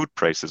 10% to food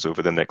prices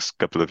over the next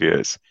couple of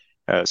years.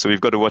 So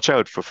we've got to watch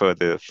out for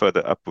further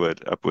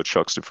upward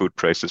shocks to food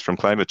prices from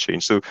climate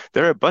change. So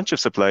there are a bunch of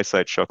supply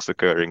side shocks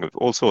occurring of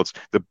all sorts.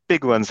 The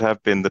big ones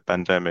have been the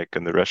pandemic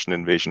and the Russian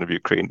invasion of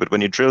Ukraine. But when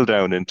you drill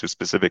down into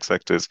specific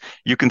sectors,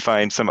 you can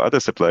find some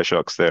other supply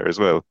shocks there as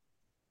well.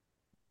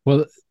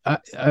 Well,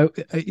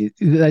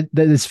 that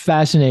is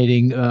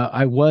fascinating.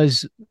 I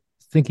was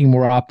thinking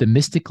more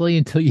optimistically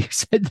until you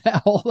said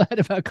that all that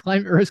about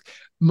climate risk,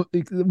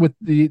 with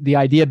the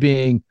idea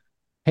being,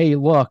 hey,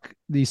 look,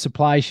 the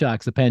supply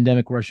shocks, the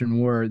pandemic, Russian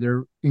war,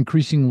 they're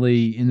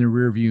increasingly in the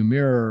rearview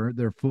mirror.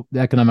 The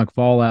economic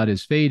fallout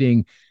is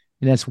fading,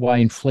 and that's why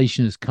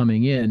inflation is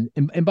coming in.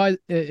 And by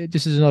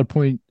just as another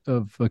point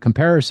of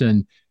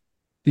comparison,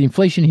 the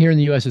inflation here in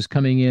the U.S. is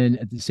coming in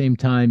at the same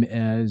time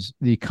as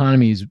the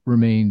economy's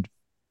remained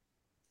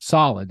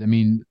solid. I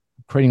mean,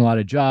 creating a lot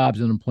of jobs,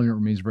 unemployment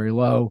remains very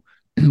low.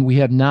 We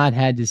have not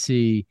had to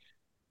see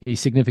a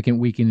significant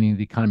weakening of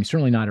the economy,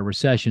 certainly not a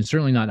recession,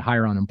 certainly not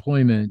higher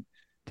unemployment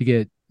to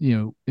get,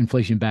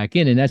 inflation back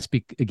in. And that's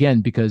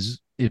again,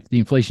 because if the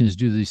inflation is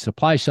due to these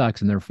supply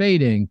shocks and they're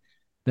fading,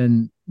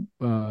 then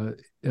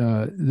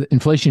the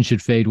inflation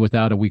should fade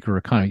without a weaker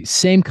economy.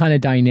 Same kind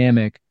of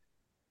dynamic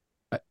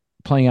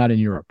playing out in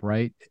Europe,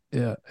 right?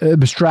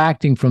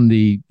 Abstracting from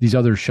these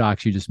other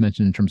shocks you just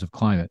mentioned in terms of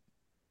climate.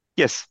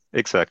 Yes,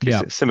 exactly.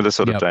 Yeah. Similar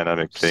sort of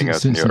dynamic playing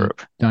out in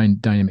Europe.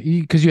 Dynamic,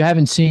 because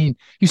you've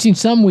seen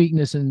some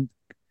weakness in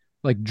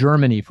like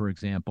Germany, for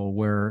example,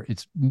 where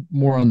it's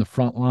more on the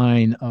front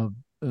line of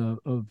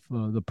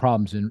the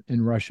problems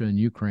in Russia and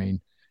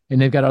Ukraine, and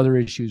they've got other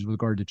issues with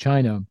regard to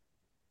China.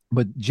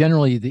 But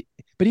generally,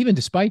 but even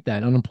despite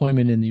that,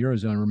 unemployment in the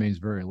Eurozone remains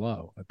very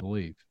low, I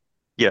believe.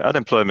 Yeah,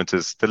 unemployment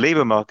is the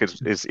labor market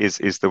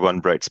is the one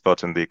bright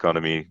spot in the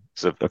economy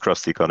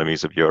across the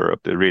economies of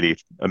Europe. They're really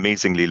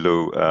amazingly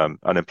low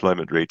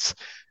unemployment rates.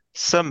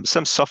 Some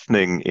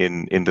softening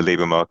in the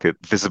labor market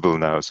visible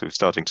now. So we're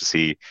starting to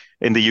see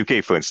in the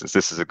UK, for instance,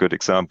 this is a good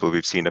example.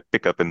 We've seen a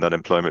pickup in the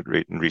unemployment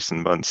rate in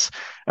recent months.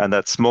 And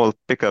that small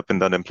pickup in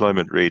the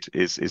unemployment rate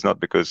is not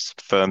because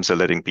firms are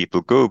letting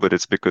people go, but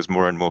it's because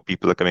more and more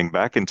people are coming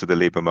back into the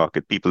labor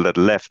market, people that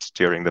left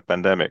during the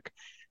pandemic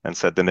and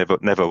said they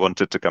never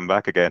wanted to come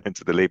back again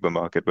into the labor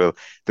market. Well,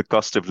 the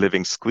cost of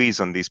living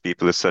squeeze on these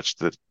people is such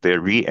that they're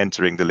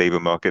re-entering the labor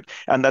market,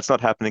 and that's not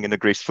happening in a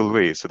graceful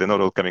way. So they're not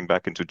all coming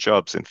back into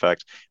jobs. In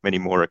fact, many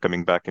more are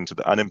coming back into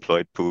the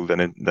unemployed pool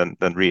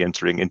than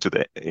re-entering into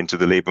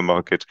the labor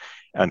market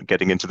and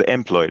getting into the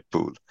employed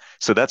pool.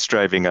 So that's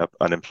driving up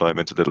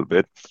unemployment a little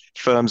bit.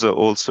 Firms are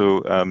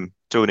also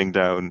toning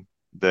down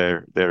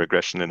their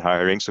aggression in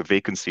hiring, so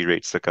vacancy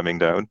rates are coming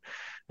down.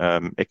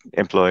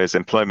 Employers'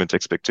 employment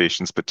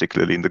expectations,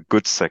 particularly in the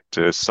goods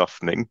sector,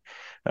 softening.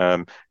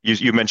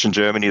 You mentioned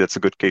Germany. That's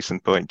a good case in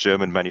point.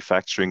 German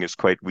manufacturing is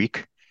quite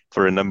weak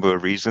for a number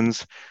of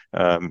reasons.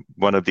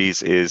 One of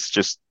these is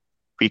just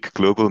weak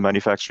global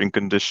manufacturing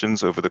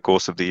conditions over the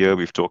course of the year.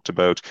 We've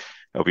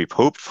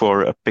hoped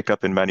for a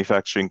pickup in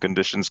manufacturing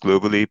conditions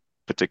globally,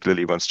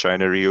 particularly once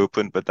China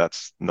reopened, but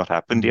that's not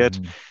happened yet.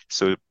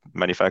 So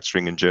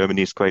manufacturing in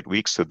Germany is quite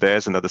weak. So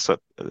there's another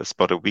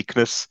spot of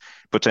weakness,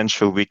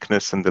 potential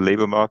weakness in the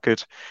labor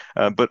market.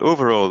 But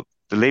overall,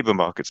 the labor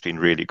market's been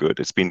really good.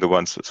 It's been the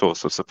one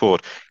source of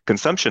support.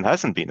 Consumption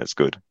hasn't been as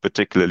good,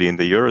 particularly in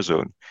the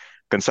Eurozone.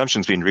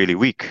 Consumption's been really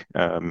weak.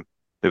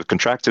 They've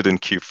contracted in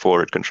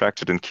Q4, it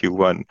contracted in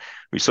Q1.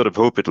 We sort of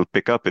hope it'll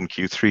pick up in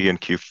Q3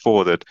 and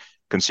Q4, that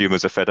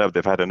consumers are fed up.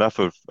 They've had enough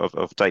of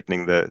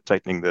tightening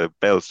the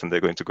belts, and they're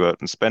going to go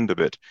out and spend a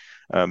bit.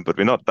 But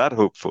we're not that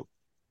hopeful.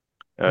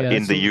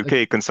 In the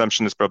UK,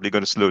 consumption is probably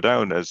going to slow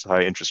down as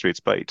high interest rates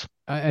bite.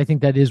 I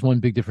think that is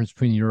one big difference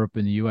between Europe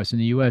and the US. In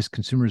the US,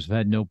 consumers have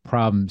had no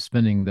problem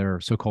spending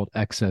their so-called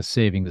excess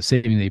saving, the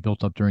saving they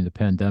built up during the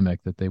pandemic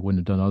that they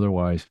wouldn't have done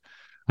otherwise.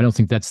 I don't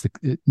think that's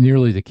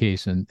nearly the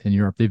case in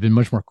Europe.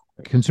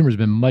 Consumers have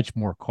been much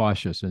more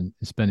cautious in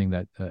spending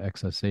that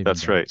excess savings.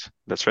 That's right.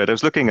 That's right. I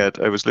was looking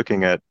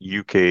at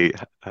UK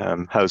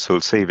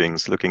household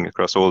savings, looking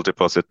across all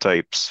deposit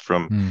types,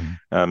 from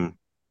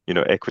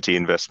equity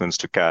investments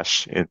to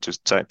cash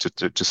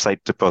to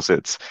sight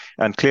deposits,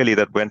 and clearly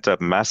that went up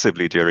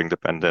massively during the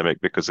pandemic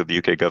because of the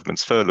UK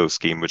government's furlough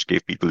scheme, which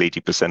gave people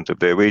 80% of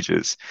their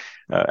wages,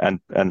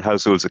 and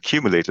households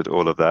accumulated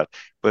all of that,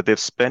 but they've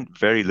spent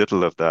very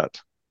little of that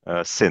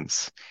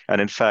since.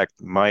 And in fact,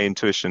 my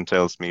intuition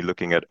tells me,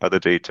 looking at other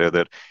data,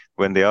 that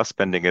when they are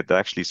spending it, they're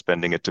actually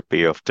spending it to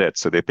pay off debt.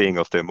 So they're paying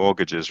off their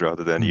mortgages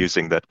rather than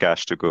using that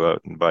cash to go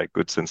out and buy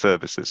goods and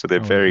services. So they're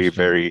very,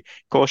 very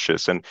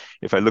cautious. And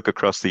if I look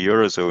across the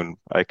Eurozone,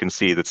 I can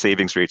see that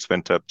savings rates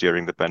went up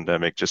during the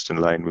pandemic, just in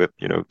line with,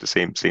 the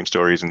same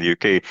stories in the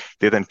UK.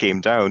 They then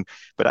came down,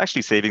 but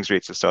actually savings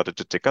rates have started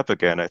to tick up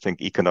again. I think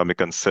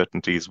economic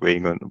uncertainty is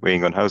weighing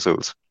on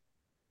households.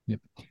 Yep.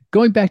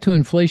 Going back to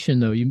inflation,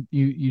 though,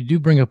 you do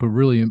bring up a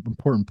really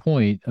important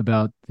point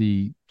about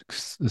the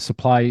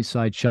supply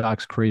side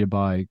shocks created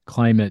by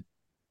climate,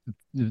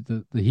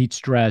 the heat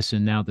stress,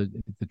 and now the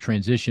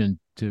transition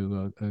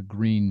to a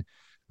green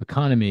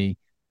economy.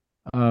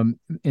 and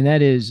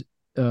that is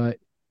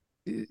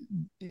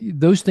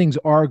those things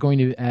are going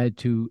to add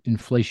to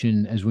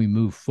inflation as we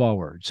move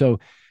forward. So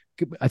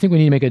I think we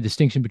need to make a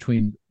distinction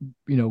between,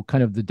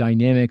 kind of the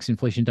dynamics,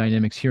 inflation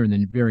dynamics here in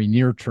the very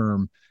near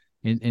term.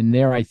 And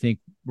there, I think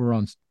we're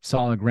on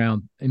solid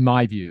ground, in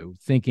my view,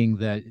 thinking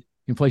that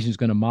inflation is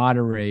going to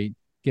moderate,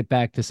 get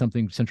back to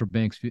something central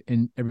banks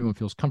and everyone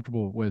feels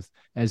comfortable with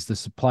as the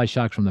supply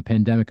shocks from the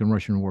pandemic and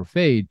Russian war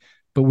fade.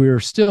 But we're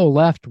still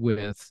left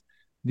with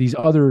these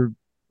other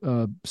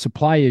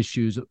supply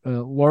issues,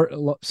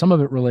 some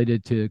of it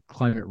related to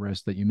climate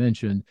risk that you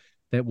mentioned,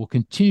 that will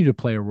continue to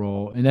play a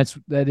role, and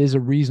that is a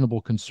reasonable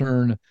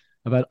concern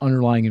about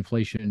underlying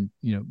inflation,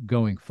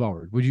 going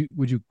forward. What do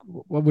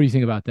you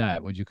think about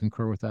that? Would you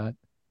concur with that?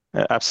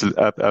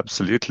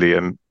 Absolutely.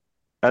 And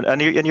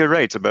you're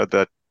right about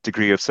that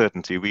degree of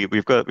certainty.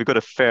 We've got a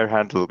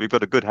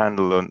good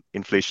handle on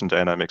inflation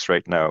dynamics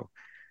right now.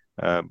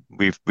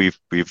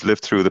 We've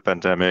lived through the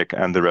pandemic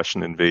and the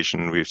Russian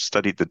invasion. We've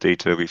studied the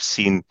data. We've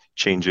seen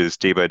changes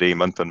day by day,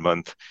 month on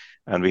month,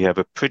 and we have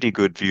a pretty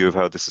good view of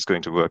how this is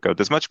going to work out.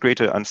 There's much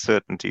greater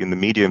uncertainty in the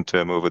medium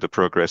term over the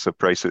progress of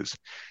prices.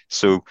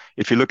 So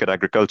if you look at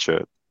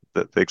agriculture,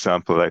 the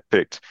example I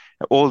picked,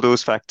 all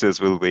those factors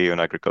will weigh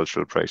on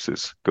agricultural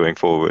prices going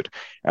forward.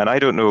 And I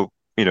don't know,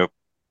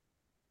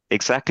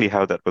 exactly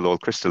how that will all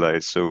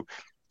crystallize. So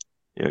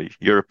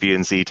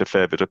Europeans eat a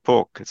fair bit of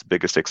pork. It's the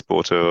biggest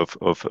exporter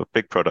of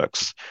pig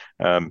products.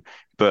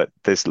 But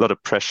there's a lot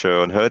of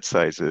pressure on herd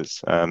sizes.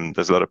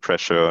 There's a lot of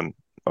pressure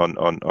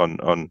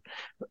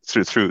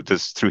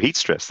through heat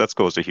stress. That's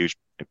caused a huge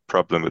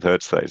problem with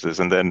herd sizes.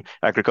 And then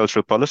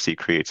agricultural policy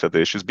creates other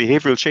issues.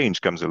 Behavioral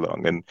change comes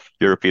along and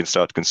Europeans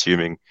start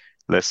consuming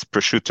less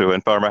prosciutto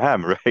and Parma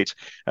ham, right?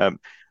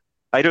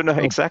 I don't know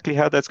exactly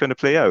how that's going to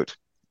play out.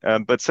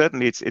 But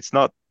certainly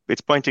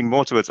it's pointing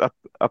more towards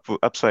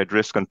upside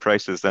risk on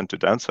prices than to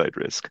downside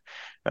risk.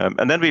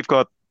 And then we've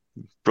got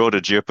broader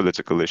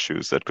geopolitical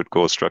issues that could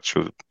cause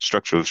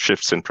structural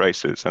shifts in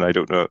prices. And I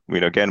don't know,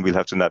 again, we'll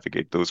have to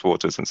navigate those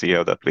waters and see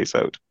how that plays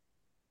out.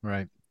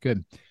 Right.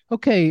 Good.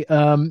 Okay.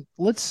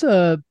 Let's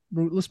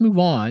move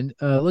on.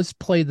 Let's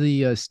play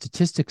the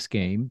statistics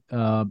game.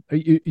 Are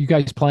you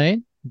guys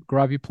playing?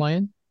 Gaurav, you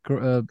playing?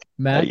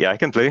 Matt? Yeah, I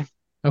can play.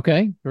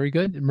 Okay. Very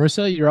good.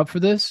 Marissa, you're up for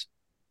this?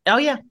 Oh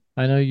yeah.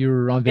 I know you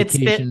were on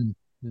vacation,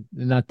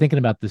 not thinking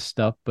about this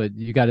stuff, but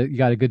you got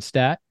a good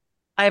stat.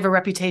 I have a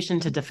reputation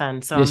to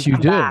defend, so yes, you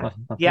do. Back.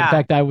 Yeah. In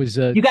fact, I was.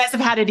 You guys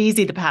have had it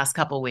easy the past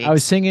couple weeks. I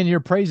was singing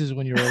your praises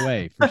when you were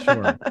away, for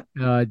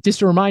sure. Just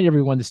to remind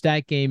everyone, the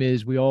stat game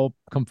is we all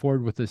come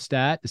forward with a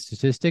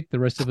statistic. The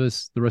rest of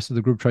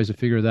the group tries to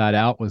figure that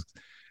out with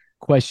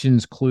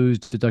questions, clues,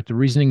 deductive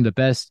reasoning. The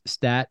best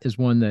stat is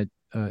one that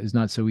is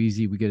not so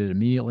easy. We get it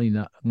immediately.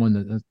 Not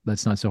one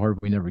that's not so hard.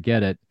 We never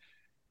get it.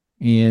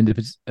 And if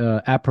it's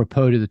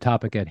apropos to the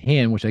topic at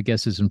hand, which I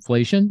guess is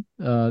inflation,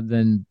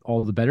 then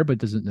all the better, but it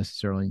doesn't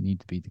necessarily need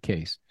to be the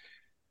case.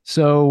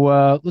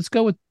 So let's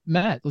go with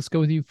Matt. Let's go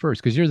with you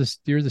first, because you're the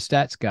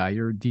stats guy.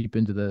 You're deep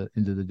into the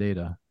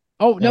data.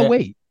 Oh no,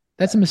 wait,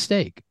 that's a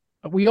mistake.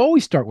 We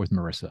always start with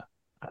Marissa.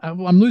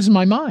 I'm losing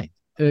my mind.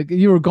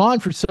 You were gone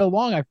for so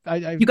long.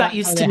 You got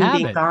used to me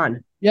being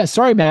gone. Yeah,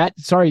 sorry, Matt.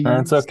 Sorry.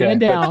 That's okay. Stand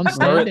down.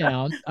 Stand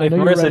down. I know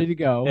you're ready to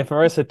go. If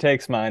Marissa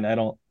takes mine,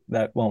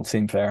 that won't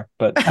seem fair,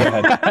 but go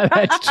ahead.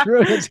 That's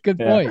true. That's a good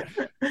point,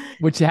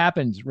 which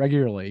happens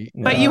regularly.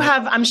 But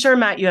I'm sure,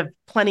 Matt, you have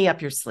plenty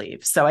up your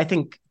sleeve. So I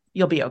think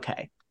you'll be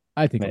okay.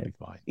 I think he'll be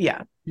fine.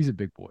 Yeah. He's a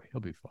big boy. He'll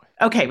be fine.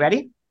 Okay,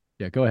 ready?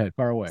 Yeah, go ahead.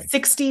 Far away.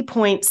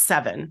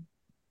 60.7.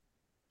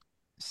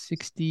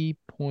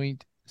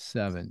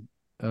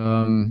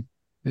 60.7.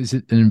 Is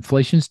it an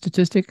inflation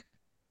statistic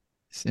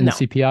in the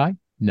CPI?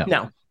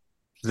 No.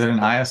 Is it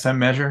an ISM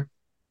measure?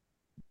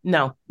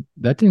 No.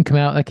 That didn't come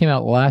out. That came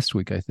out last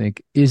week, I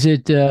think. Is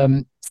it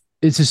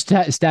it's a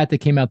stat that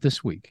came out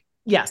this week?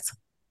 Yes.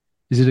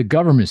 Is it a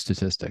government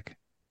statistic?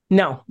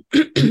 No.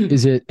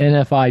 Is it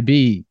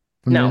NFIB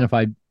from No. the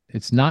NFIB?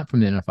 It's not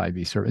from the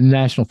NFIB, sir.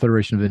 National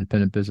Federation of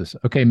Independent Business.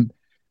 Okay.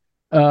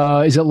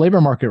 Is it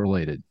labor market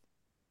related?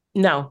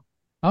 No.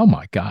 Oh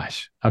my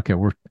gosh. Okay,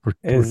 we're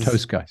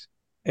toast, guys.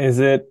 Is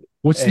it?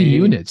 What's the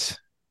units?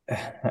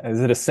 Is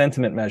it a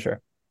sentiment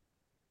measure?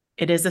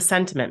 It is a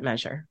sentiment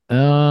measure.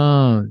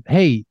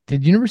 Hey,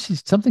 did University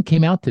something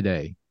came out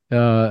today? I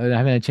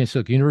haven't had a chance to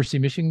look. University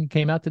of Michigan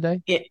came out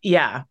today?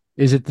 Yeah.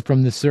 Is it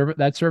from the survey?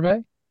 That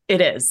survey? It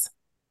is.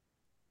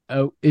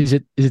 Oh, is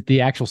it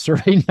the actual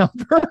survey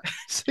number?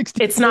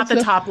 60. It's not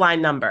the top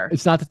line number.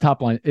 It's not the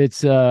top line.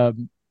 It's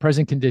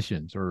present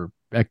conditions or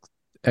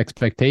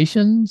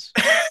expectations.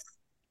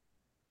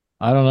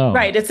 I don't know.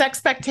 Right. It's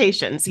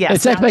expectations. Yes.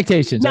 It's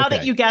expectations. Now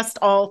that you guessed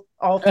all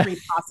three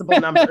possible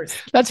numbers.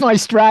 That's my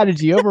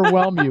strategy.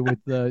 Overwhelm you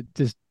with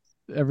just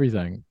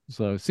everything.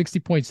 So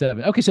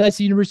 60.7. Okay. So that's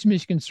the University of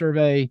Michigan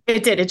survey.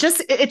 It did. It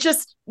just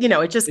came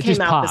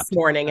out popped. this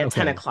morning at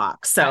 10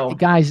 o'clock. So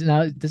guys,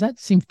 now does that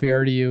seem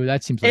fair to you?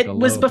 That seems like it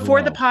was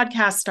before the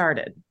podcast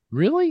started.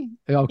 Really?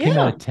 Oh, it came out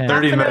Yeah, at 10. half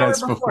 30 an hour minutes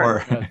before.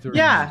 before. 30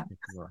 Yeah.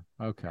 minutes before.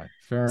 Okay,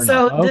 fair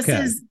So enough. this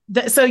Okay.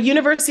 is so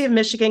University of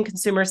Michigan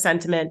Consumer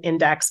Sentiment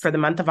Index for the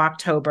month of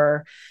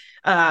October.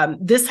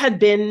 This had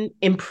been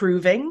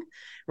improving,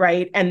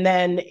 right? And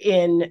then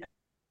in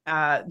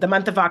the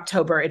month of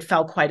October, it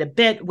fell quite a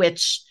bit,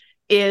 which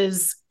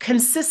is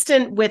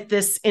consistent with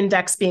this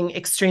index being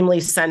extremely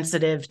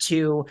sensitive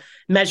to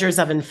measures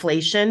of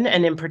inflation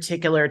and in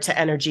particular to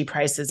energy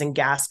prices and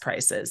gas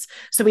prices.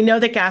 So we know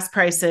that gas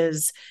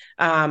prices,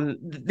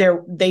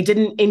 they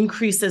didn't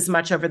increase as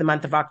much over the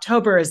month of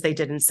October as they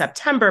did in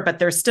September, but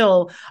they're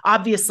still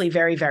obviously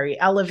very, very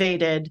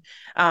elevated.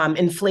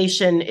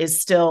 Inflation is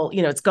still,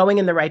 it's going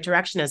in the right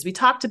direction as we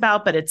talked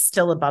about, but it's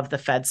still above the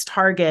Fed's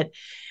target.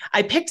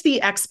 I picked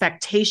the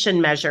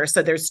expectation measure.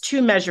 So there's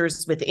two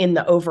measures within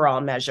the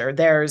overall measure.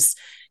 There's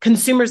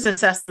consumers'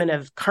 assessment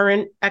of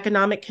current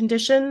economic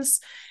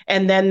conditions,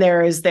 and then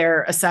there is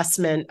their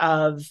assessment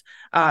of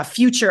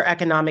future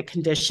economic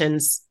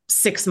conditions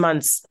 6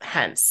 months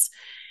hence.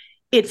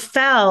 It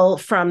fell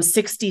from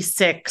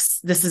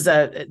 66. This is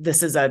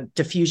a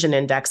diffusion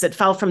index. It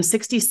fell from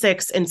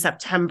 66 in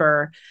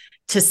September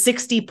to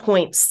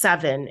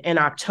 60.7 in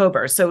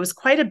October. So it was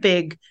quite a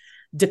big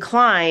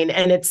decline,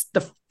 and it's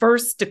the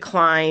first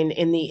decline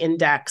in the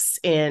index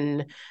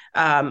in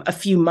a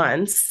few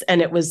months,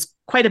 and it was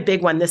quite a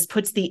big one. This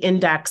puts the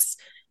index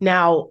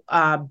now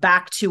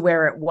back to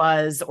where it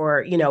was,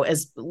 or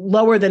as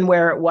lower than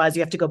where it was.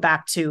 You have to go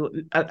back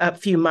to a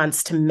few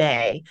months to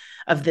May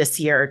of this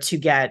year to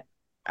get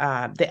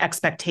the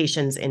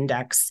expectations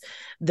index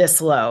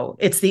this low.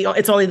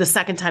 It's only the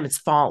second time it's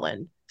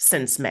fallen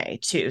since May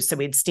too. So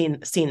we'd seen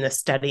this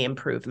steady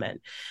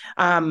improvement.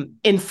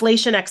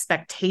 Inflation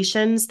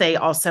expectations, they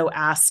also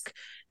ask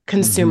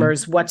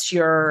consumers, what's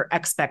your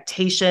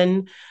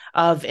expectation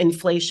of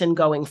inflation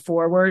going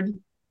forward?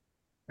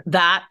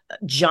 That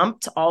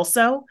jumped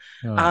also.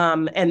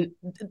 And,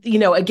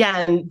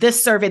 again,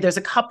 this survey, there's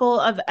a couple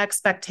of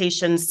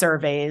expectation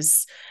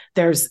surveys.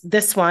 There's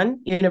this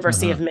one,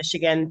 University of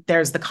Michigan.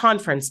 There's the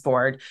Conference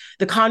Board.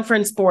 The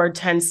Conference Board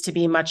tends to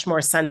be much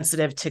more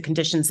sensitive to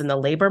conditions in the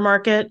labor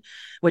market,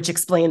 which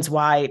explains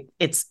why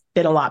it's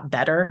been a lot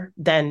better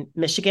than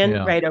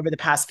Michigan, right, over the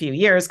past few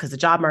years, because the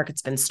job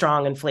market's been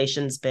strong,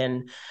 inflation's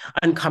been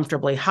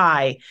uncomfortably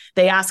high.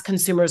 They ask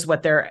consumers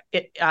what their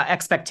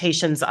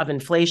expectations of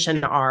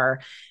inflation are.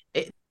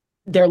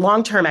 Their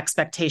long-term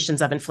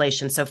expectations of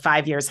inflation, so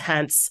 5 years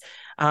hence,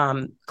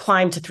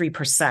 climbed to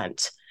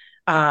 3%.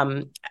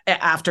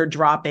 After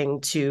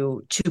dropping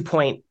to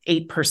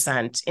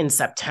 2.8% in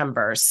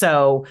September.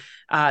 So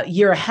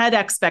year ahead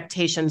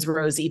expectations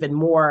rose even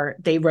more.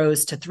 They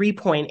rose to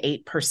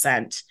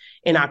 3.8%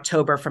 in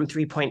October from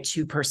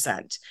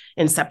 3.2%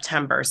 in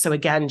September. So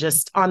again,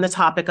 just on the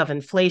topic of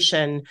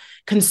inflation,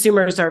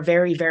 consumers are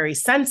very, very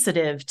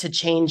sensitive to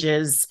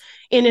changes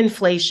in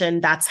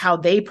inflation. That's how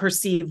they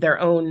perceive their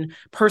own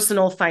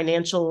personal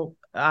financial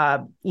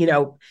how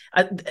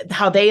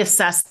they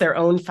assess their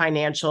own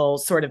financial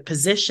sort of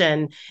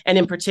position. And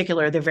in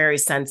particular, they're very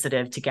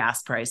sensitive to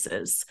gas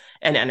prices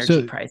and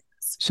energy prices.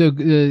 So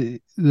the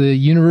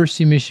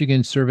University of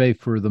Michigan survey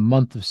for the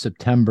month of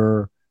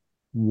September,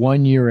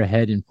 1 year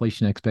ahead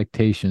inflation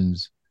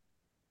expectations,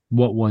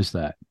 what was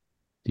that?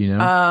 Do you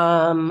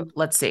know?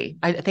 Let's see.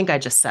 I think I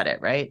just said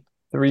it, right?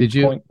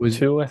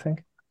 3.2, I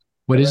think.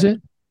 What is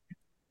it?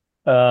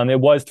 It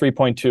was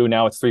 3.2.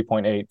 Now it's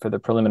 3.8 for the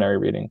preliminary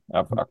reading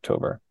of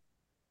October.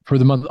 For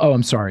the month. Oh,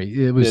 I'm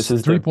sorry. It was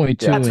 3.2.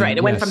 That's right.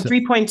 It went from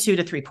 3.2 to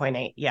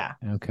 3.8. Yeah.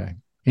 Okay.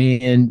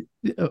 And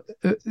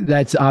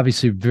that's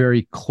obviously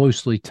very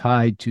closely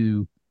tied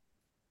to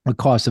the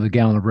cost of a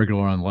gallon of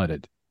regular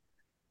unleaded.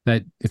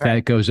 That if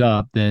that goes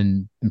up,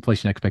 then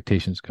inflation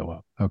expectations go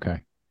up.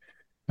 Okay.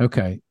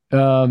 Okay.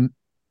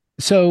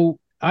 So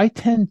I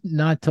tend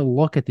not to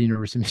look at the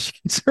University of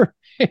Michigan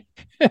survey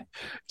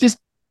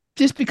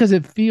just because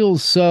it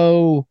feels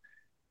so,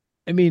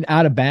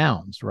 out of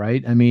bounds,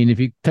 right? If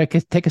you take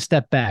a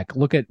step back,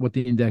 look at what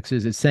the index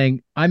is. It's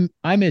saying I'm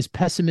as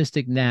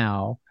pessimistic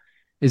now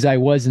as I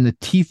was in the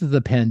teeth of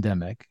the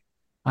pandemic.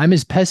 I'm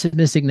as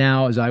pessimistic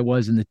now as I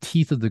was in the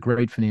teeth of the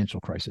great financial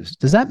crisis.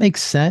 Does that make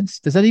sense?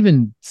 Does that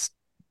even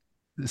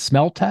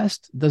smell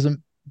test?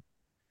 Doesn't.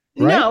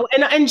 Right? No,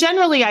 and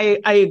generally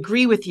I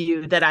agree with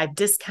you that I've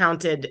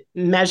discounted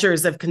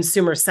measures of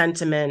consumer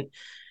sentiment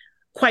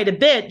quite a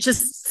bit,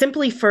 just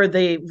simply for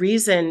the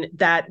reason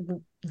that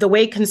the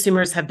way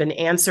consumers have been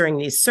answering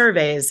these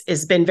surveys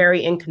has been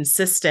very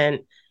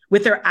inconsistent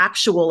with their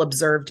actual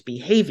observed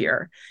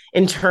behavior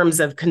in terms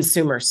of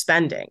consumer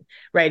spending,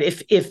 right?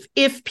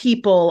 If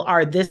people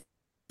are this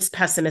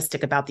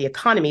pessimistic about the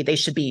economy, they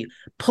should be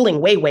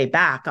pulling way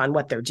back on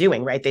what they're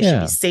doing, right? They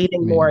should be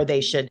saving more. They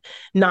should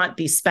not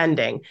be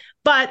spending.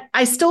 But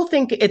I still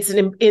think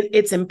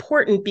it's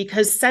important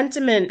because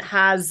sentiment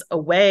has a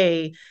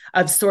way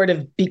of sort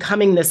of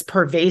becoming this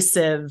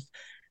pervasive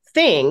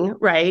thing,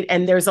 right?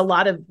 And there's a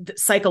lot of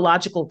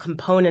psychological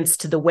components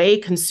to the way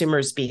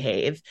consumers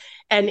behave.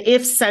 And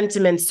if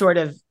sentiment sort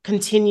of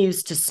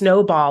continues to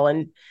snowball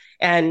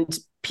and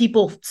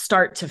people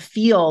start to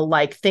feel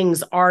like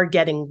things are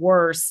getting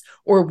worse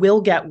or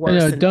will get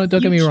worse. No, in don't the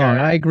get me wrong. future.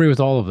 I agree with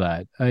all of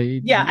that.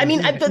 Yeah, I mean,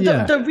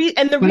 Yeah. the But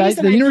reason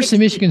the I University picked of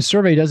Michigan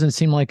survey doesn't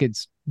seem like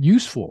it's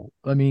useful.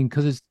 I mean,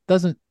 because it's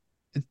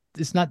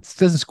not, it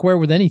doesn't square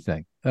with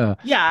anything.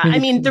 Yeah, I I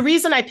mean, mean, the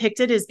reason I picked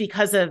it is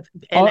because of,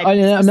 and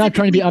I'm not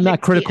trying to be, I'm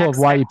not specifically picked the critical of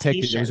why you picked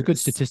it. It was a good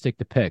expectations. statistic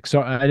to pick.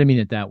 So I didn't mean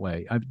it that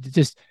way. I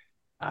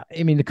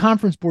mean, the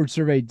Conference Board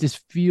survey just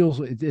feels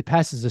it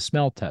passes the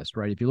smell test,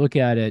 right? If you look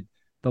at it,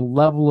 the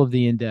level of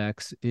the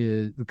index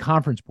is the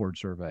Conference Board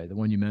survey, the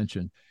one you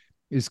mentioned,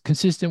 is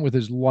consistent with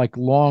his like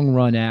long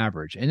run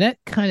average. And that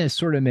kind of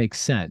sort of makes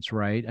sense,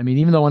 right? I mean,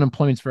 even though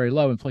unemployment's very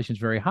low, inflation's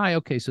very high.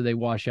 Okay, so they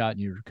wash out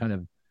and you're kind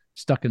of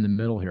stuck in the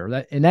middle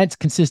here. That's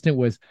consistent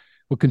with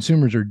what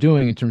consumers are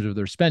doing in terms of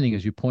their spending,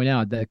 as you point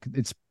out, that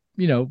it's,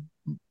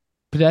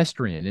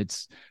 pedestrian.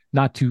 It's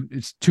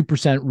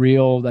 2%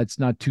 real. That's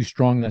not too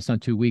strong. That's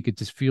not too weak. It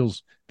just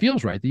feels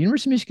right. The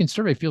University of Michigan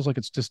survey feels like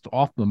it's just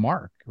off the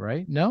mark,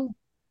 right? No?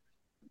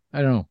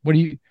 I don't know. What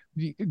do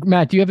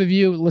Matt, do you have a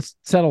view? Let's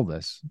settle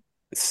this.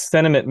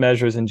 Sentiment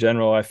measures in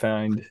general, I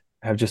find,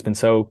 have just been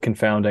so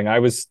confounding.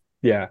 He's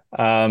not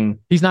going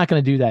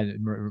to do that,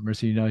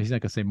 Mercy. He's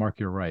not going to say, Mark,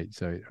 you're right.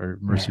 So, or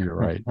Mercy, you're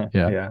right.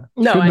 Yeah. Yeah.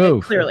 No, Good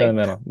move. clearly.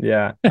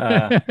 Yeah.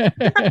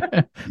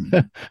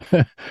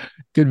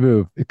 Good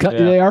move.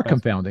 They are Yeah.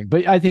 confounding,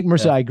 but I think,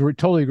 Mercy, I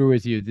totally agree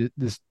with you.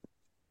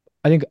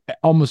 I think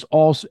almost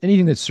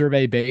anything that's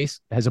survey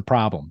based has a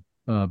problem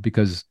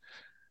because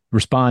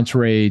response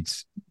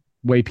rates,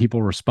 way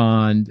people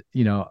respond,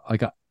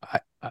 like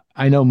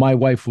I know my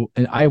wife will,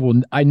 and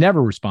I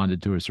never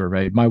responded to a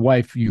survey. My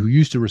wife, who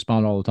used to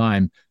respond all the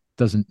time,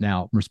 doesn't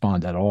now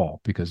respond at all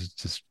because it's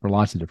just for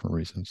lots of different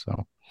reasons.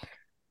 So,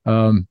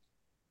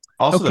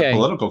 Also, okay. the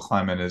political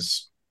climate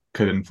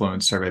could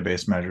influence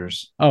survey-based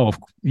measures. Oh,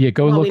 yeah.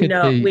 Go Well, look we at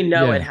know, we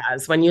know it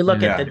has. When you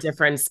look at the Yeah.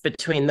 difference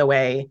between the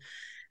way,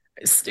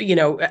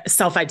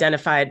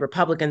 self-identified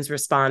Republicans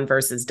respond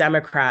versus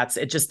Democrats,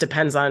 it just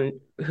depends on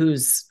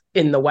who's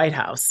in the White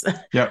House.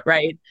 Yep.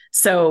 Right.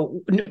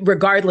 So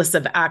regardless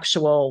of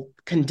actual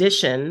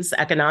conditions,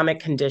 economic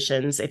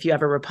conditions, if you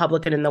have a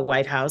Republican in the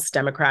White House,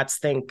 Democrats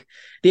think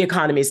the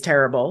economy is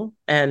terrible.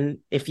 And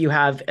if you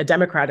have a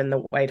Democrat in the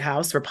White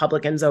House,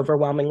 Republicans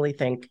overwhelmingly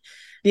think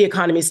the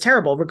economy is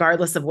terrible,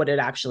 regardless of what it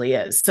actually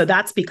is. So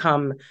that's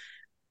become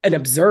an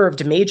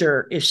observed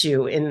major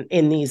issue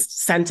in these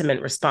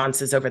sentiment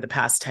responses over the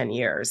past 10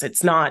 years.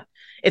 It's not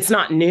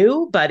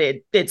new, but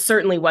it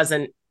certainly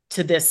wasn't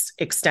to this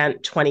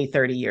extent 20,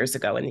 30 years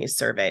ago in these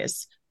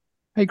surveys.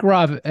 Hey,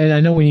 Gaurav, and I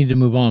know we need to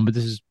move on, but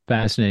this is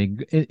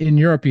fascinating. In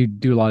Europe,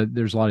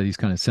 there's a lot of these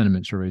kind of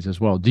sentiment surveys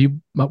as well.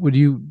 Would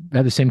you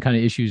have the same kind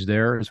of issues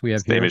there as we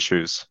have here? Same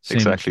issues,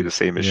 exactly the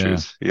same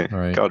issues. Yeah.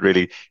 Right.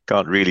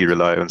 Can't really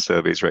rely on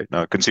surveys right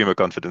now. Consumer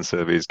confidence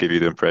surveys give you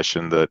the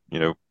impression that,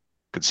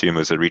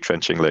 consumers are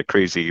retrenching like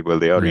crazy. Well,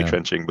 they are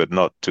retrenching, but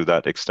not to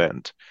that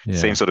extent. Yeah.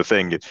 Same sort of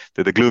thing.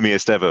 They're the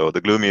gloomiest ever, or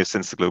the gloomiest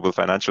since the global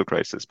financial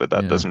crisis, but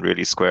that doesn't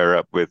really square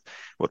up with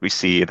what we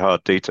see in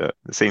hard data.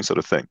 The same sort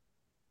of thing.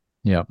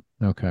 Yeah.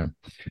 Okay.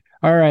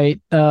 All right.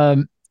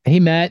 Hey,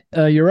 Matt,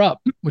 you're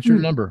up. What's your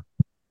number?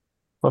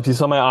 Well, if you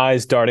saw my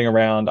eyes darting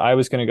around, I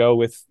was going to go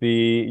with the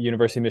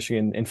University of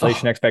Michigan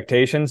inflation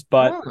expectations,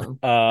 but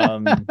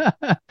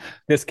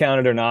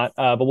discounted or not,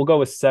 but we'll go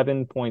with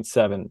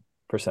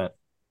 7.7%.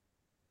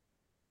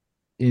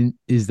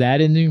 Is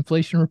that in the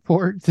inflation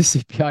report, the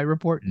CPI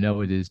report? No,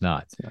 it is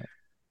not.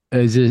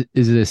 Is it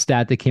a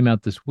stat that came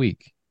out this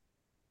week?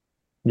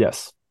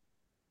 Yes.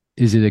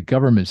 Is it a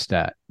government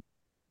stat?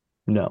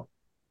 No.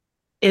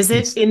 Is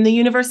it in the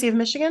University of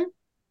Michigan?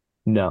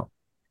 No.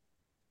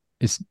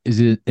 Is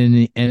it in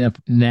the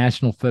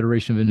National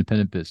Federation of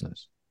Independent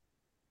Business?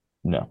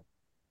 No.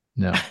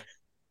 No.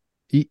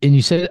 And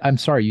you said, I'm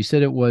sorry, you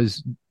said it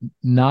was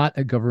not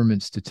a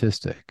government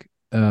statistic.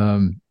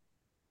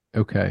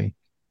 Okay.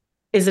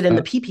 Is it in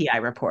the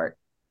PPI report?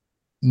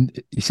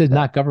 He said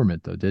not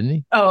government, though, didn't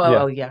he?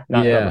 Oh, yeah.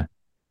 Not government.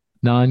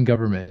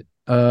 Non-government.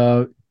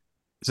 Is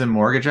it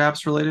mortgage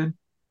apps related?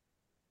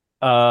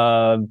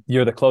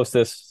 You're the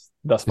closest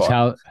thus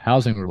far. It's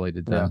housing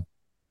related then. Yeah.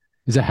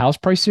 Is it house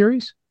price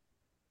series?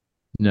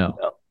 No.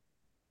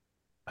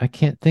 I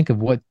can't think of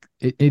what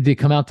it did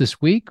come out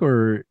this week,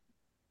 or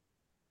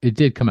it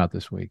did come out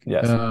this week.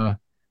 Yes.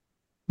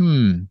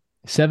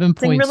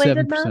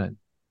 7.7%.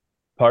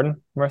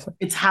 Pardon, Marissa?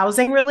 It's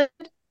housing related?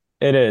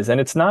 It is, and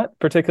it's not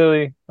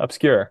particularly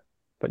obscure,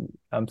 but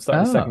I'm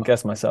starting to second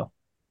guess myself.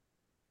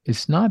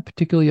 It's not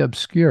particularly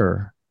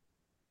obscure.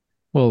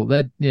 Well,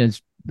 that's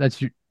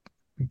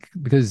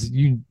because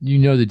you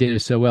know the data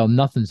so well.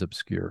 Nothing's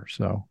obscure.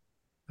 So,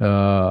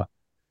 can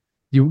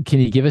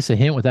you give us a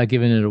hint without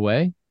giving it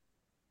away?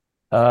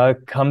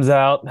 Comes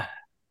out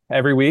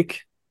every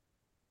week.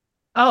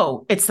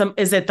 Oh,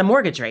 is it the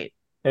mortgage rate?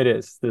 It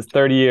is this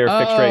 30-year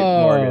fixed rate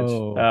mortgage.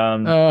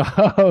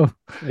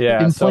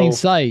 Yeah, in plain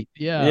sight.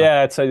 Yeah,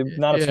 yeah. It's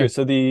not obscure.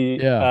 So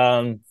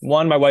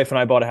my wife and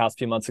I bought a house a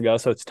few months ago,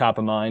 so it's top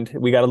of mind.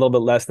 We got a little bit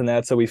less than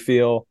that, so we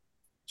feel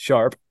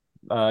sharp.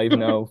 even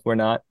though we're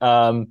not.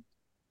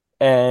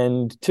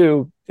 And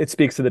two, it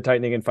speaks to the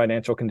tightening in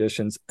financial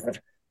conditions.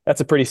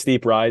 That's a pretty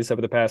steep rise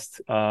over the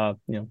past, 8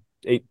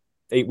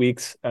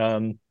 weeks.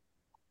 And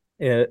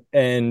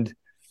kind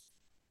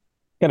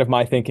of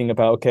my thinking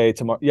about, okay,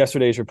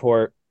 yesterday's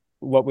report,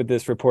 what would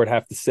this report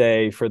have to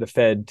say for the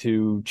Fed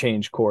to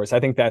change course?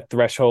 I think that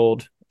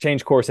threshold,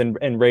 change course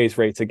and raise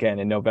rates again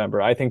in November.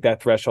 I think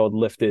that threshold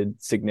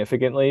lifted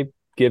significantly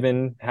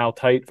given how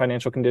tight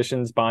financial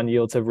conditions, bond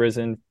yields have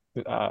risen,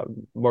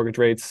 mortgage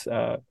rates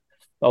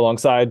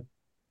alongside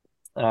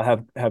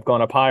have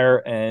gone up higher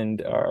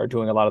and are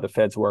doing a lot of the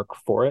Fed's work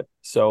for it.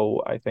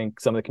 So I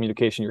think some of the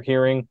communication you're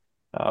hearing,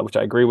 which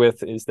I agree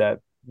with, is that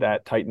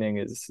tightening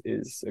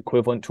is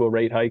equivalent to a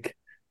rate hike.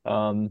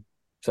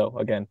 So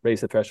again,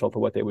 raise the threshold for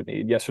what they would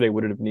need. Yesterday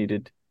would have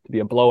needed to be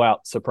a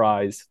blowout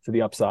surprise to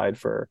the upside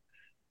for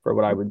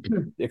what I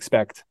would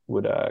expect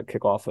would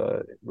kick off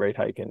a rate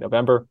hike in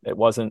November. It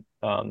wasn't.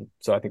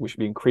 So I think we should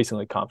be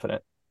increasingly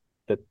confident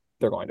that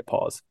they're going to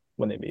pause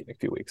when they meet in a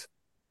few weeks.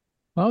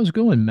 Well, that was a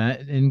good one,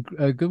 Matt, and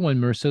a good one,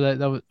 Marissa.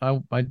 That was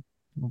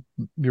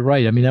you're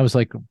right. I mean, that was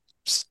like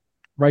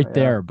right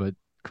there, but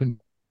couldn't.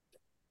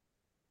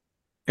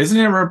 Isn't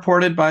it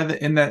reported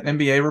in that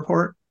NBA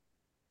report?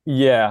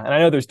 Yeah, and I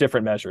know there's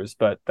different measures,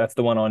 but that's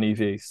the one on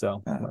EV,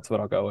 so that's what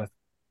I'll go with.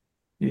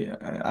 Yeah,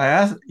 I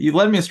asked. You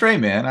led me astray,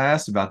 man. I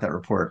asked about that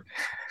report.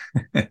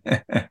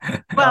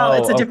 Well,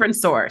 it's a different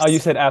source. Oh, you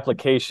said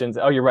applications.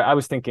 Oh, you're right. I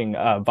was thinking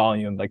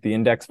volume, like the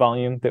index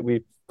volume that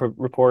we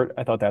report.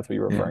 I thought that's what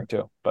you were referring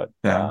to. But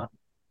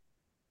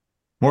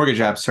mortgage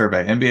app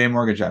survey, NBA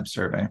mortgage app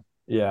survey.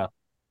 Yeah.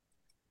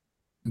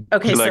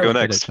 Okay, Should so I go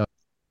next?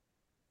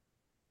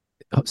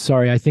 Oh,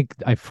 sorry, I think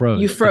I froze.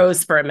 You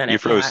froze for a minute. You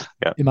froze.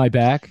 Yeah. Am I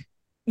back?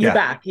 You're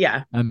back.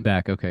 Yeah. I'm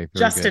back. Okay.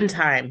 Just in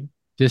time.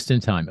 Just in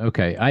time.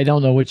 Okay. I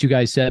don't know what you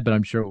guys said, but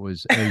I'm sure it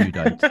was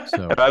erudite.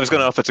 So I was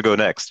going to offer to go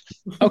next.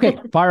 Okay,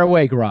 fire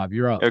away, Gaurav.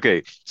 You're up.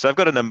 Okay, so I've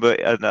got a number,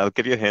 and I'll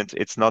give you a hint.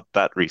 It's not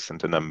that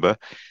recent a number,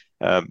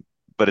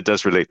 but it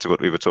does relate to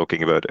what we were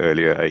talking about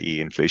earlier,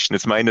 i.e. inflation.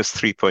 It's minus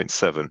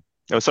 3.7.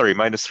 Oh, sorry,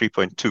 minus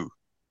 3.2.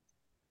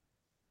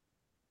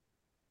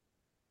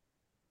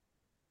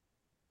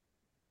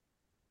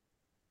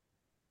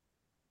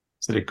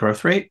 Is it a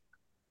growth rate?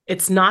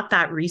 It's not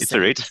that recent. It's a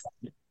rate.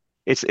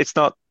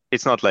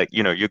 It's not like,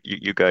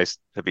 you guys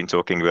have been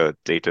talking about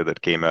data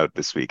that came out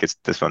this week. It's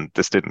this one.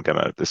 This didn't come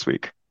out this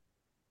week.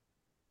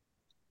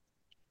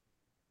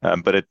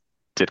 But it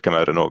did come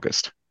out in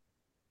August.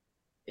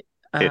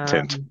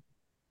 Hint.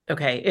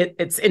 Okay,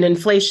 it's an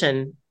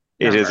inflation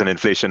number. It is an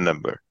inflation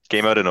number.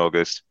 Came out in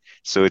August.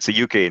 So it's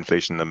a UK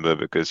inflation number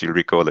because you'll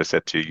recall I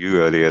said to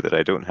you earlier that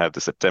I don't have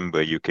the September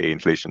UK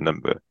inflation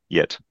number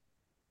yet.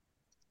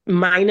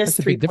 Minus That's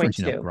a big difference,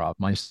 3.2. Rob.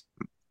 Minus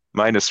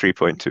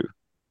 3.2.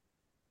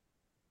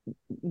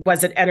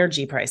 Was it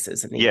energy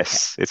prices in the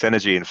Yes, UK? it's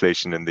energy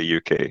inflation in the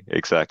UK,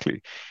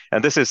 exactly.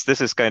 And this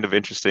is kind of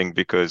interesting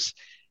because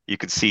you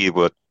can see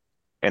what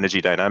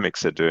energy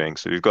dynamics are doing.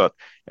 So we've got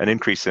an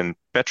increase in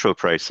petrol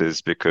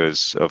prices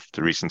because of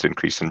the recent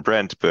increase in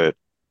Brent, but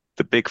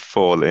the big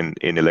fall in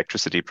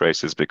electricity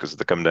prices because of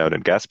the come down in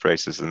gas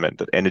prices has meant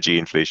that energy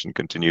inflation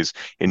continues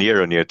in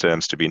year-on-year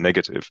terms to be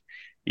negative,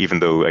 even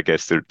though I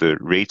guess the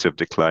rate of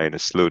decline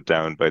is slowed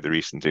down by the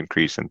recent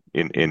increase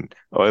in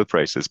oil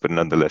prices, but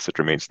nonetheless it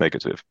remains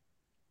negative.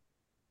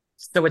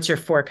 So what's your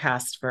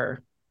forecast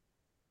for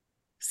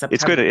September?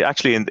 It's going to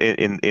actually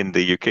in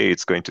the UK,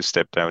 it's going to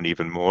step down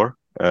even more.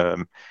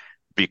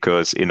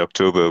 Because in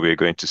October we're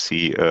going to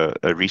see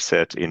a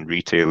reset in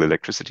retail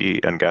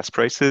electricity and gas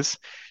prices.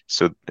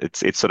 So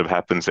it sort of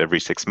happens every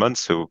 6 months.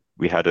 So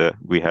we had a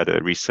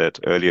reset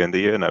earlier in the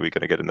year. Now we're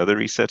going to get another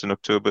reset in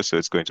October. So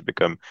it's going to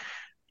become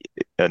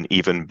an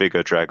even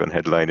bigger drag on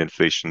headline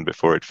inflation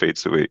before it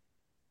fades away.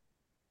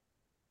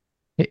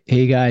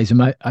 Hey guys,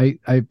 I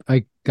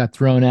got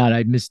thrown out.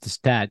 I missed the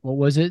stat. What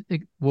was it?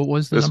 What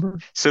was the number?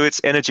 So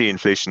it's energy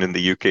inflation in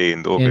the UK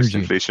in the August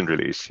inflation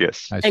release.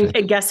 Yes.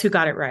 And guess who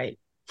got it right?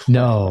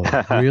 No,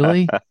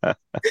 really?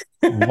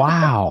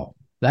 Wow.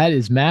 That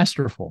is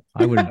masterful.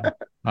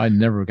 I'd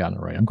never gotten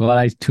it right. I'm glad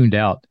I tuned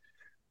out.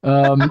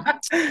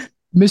 Mr.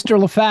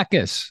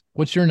 Lafakis,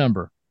 what's your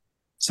number?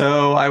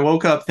 So I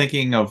woke up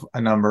thinking of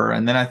a number,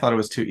 and then I thought it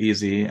was too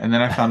easy, and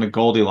then I found a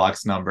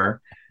Goldilocks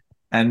number,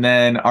 and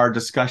then our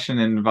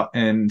discussion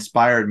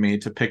inspired me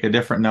to pick a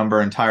different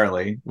number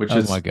entirely, which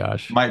my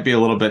gosh, might be a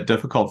little bit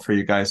difficult for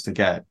you guys to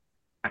get.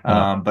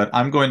 But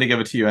I'm going to give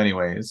it to you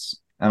anyways,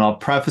 and I'll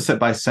preface it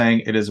by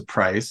saying it is a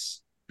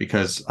price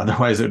because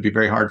otherwise it would be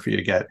very hard for you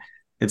to get.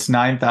 It's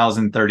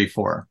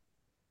 $9,034.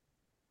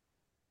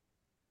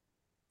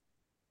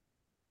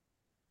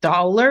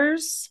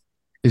 Dollars?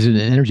 Is it an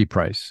energy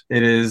price?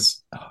 It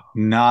is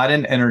not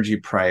an energy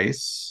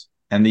price,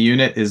 and the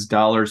unit is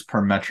dollars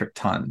per metric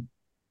ton.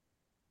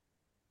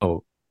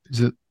 Oh,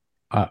 is it?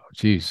 Oh,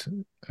 geez.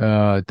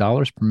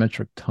 Dollars per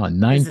metric ton.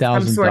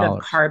 $9,000. Some sort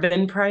of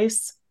carbon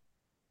price?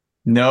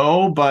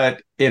 No,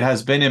 but it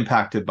has been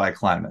impacted by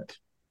climate.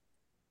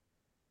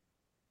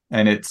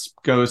 And it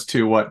goes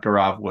to what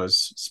Gaurav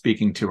was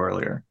speaking to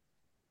earlier.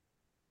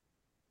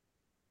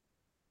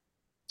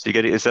 So you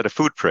get is that a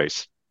food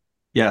price?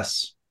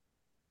 Yes.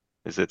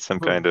 Is it some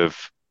Hmm. kind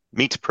of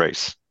meat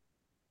price?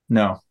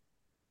 No.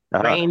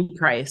 Ah, Grain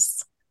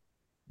price.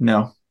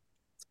 No.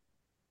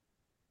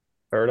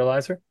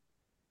 Fertilizer?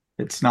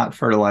 It's not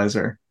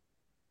fertilizer.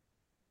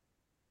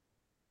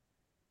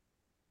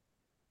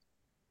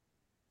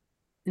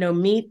 No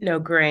meat, no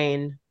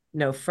grain,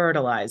 no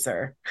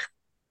fertilizer.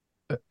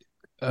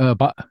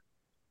 But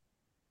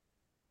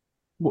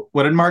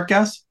What did Mark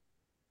guess?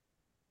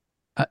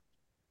 I,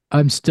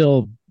 I'm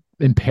still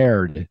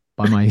impaired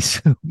by my.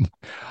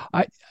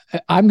 I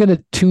I'm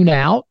gonna tune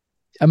out.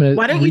 I'm gonna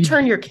Why don't you read.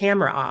 turn your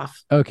camera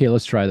off Okay,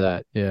 let's try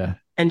that. Yeah.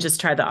 and just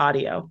try the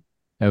audio?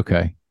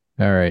 Okay.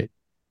 All right.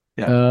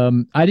 Yeah.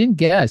 I didn't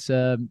guess.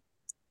 I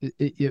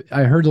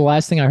heard the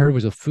last thing I heard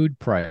was a food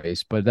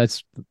price, but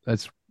that's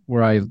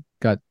where I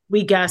got.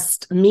 We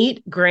guessed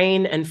meat,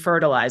 grain, and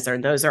fertilizer,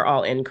 and those are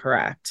all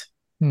incorrect.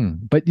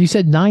 But you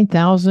said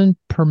 9,000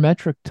 per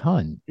metric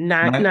ton.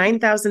 Nine-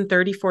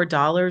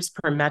 $9,034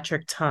 per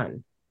metric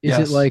ton. Is it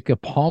Yes. like a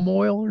palm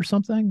oil or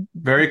something?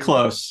 Very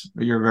close.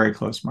 You're very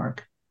close,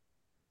 Mark.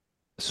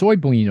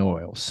 Soybean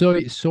oil,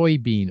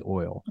 soybean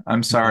oil.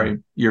 I'm sorry.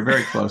 You're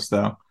very close,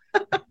 though.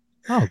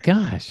 Oh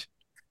gosh.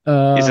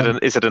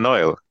 is it an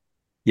oil?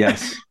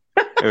 Yes.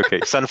 Okay,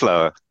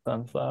 sunflower.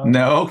 Sunflower?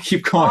 No,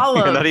 keep going.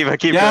 Olive. Not even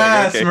keep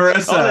Yes, going. Okay.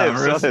 Marissa.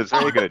 Olives,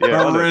 very good.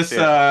 Yeah, olives. Marissa.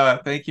 Yeah.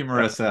 Thank you,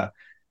 Marissa.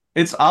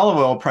 It's olive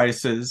oil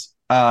prices,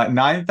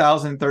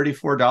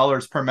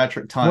 $9,034 per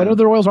metric ton. What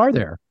other oils are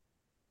there?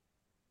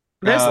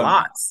 There's Um,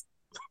 lots.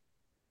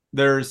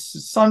 There's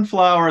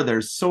sunflower,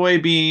 there's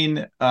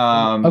soybean,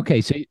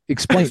 Okay, so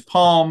explain. there's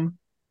palm.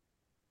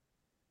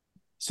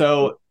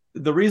 So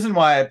the reason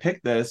why I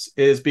picked this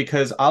is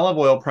because olive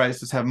oil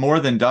prices have more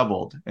than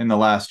doubled in the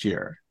last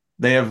year.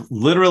 They have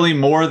literally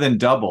more than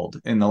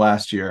doubled in the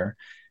last year.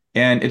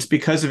 And it's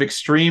because of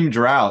extreme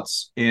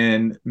droughts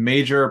in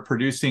major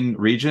producing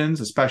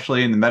regions,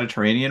 especially in the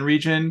Mediterranean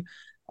region,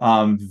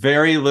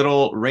 very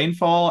little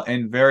rainfall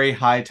and very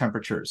high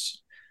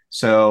temperatures.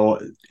 So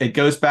it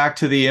goes back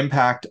to the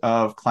impact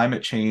of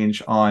climate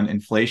change on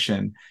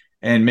inflation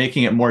and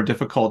making it more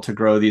difficult to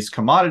grow these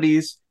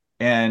commodities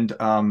and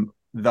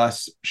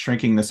thus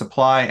shrinking the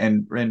supply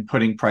and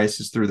putting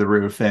prices through the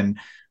roof. And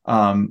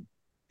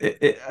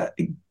it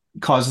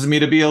causes me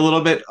to be a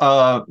little bit,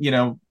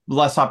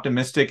 less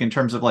optimistic in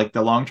terms of like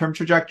the long-term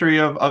trajectory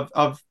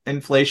of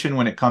inflation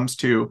when it comes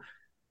to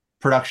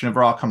production of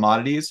raw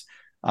commodities.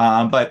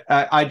 But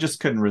I just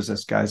couldn't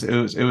resist, guys.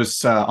 It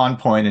was on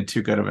point and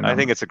too good of a number. I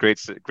think it's a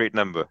great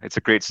number. It's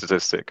a great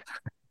statistic.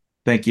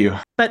 Thank you.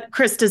 But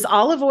Chris, does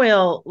olive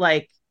oil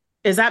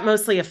is that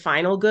mostly a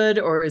final good,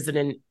 or is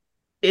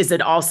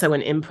it also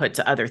an input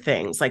to other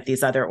things like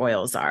these other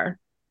oils are?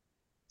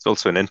 It's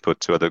also an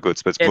input to other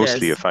goods, but it's It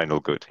mostly is. a final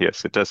good.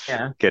 Yes, it does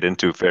Yeah. get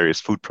into various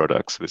food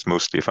products, but it's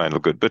mostly a final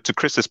good. But to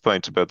Chris's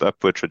point about the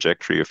upward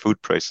trajectory of food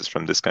prices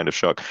from this kind of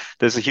shock,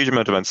 there's a huge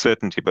amount of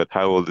uncertainty about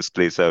how all this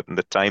plays out and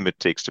the time it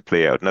takes to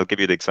play out. And I'll give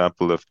you the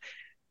example of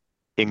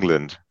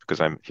England, because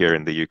I'm here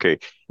in the UK.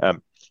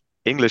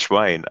 English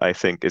wine, I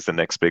think, is the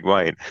next big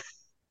wine.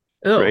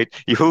 Ooh. Right?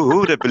 Who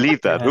would have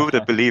believed that? Who would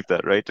have believed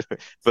that, right?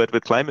 But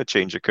with climate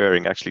change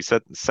occurring, actually,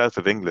 south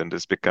of England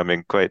is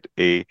becoming quite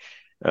a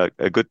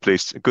good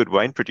place, a good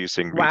wine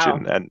producing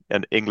region, Wow.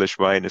 and English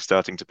wine is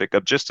starting to pick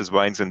up just as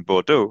wines in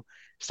Bordeaux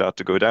start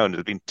to go down.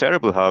 There's been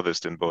terrible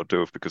harvest in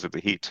Bordeaux because of the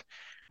heat.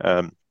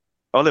 Um,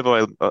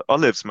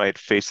 olives might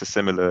face a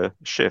similar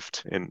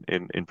shift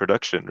in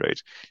production,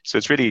 right? So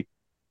it's really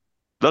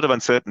a lot of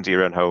uncertainty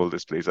around how all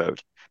this plays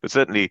out. But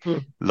certainly, Hmm.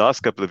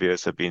 last couple of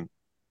years have been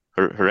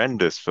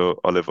horrendous for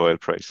olive oil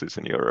prices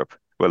in Europe,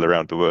 well,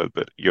 around the world,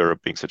 but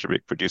Europe being such a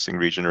big producing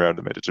region around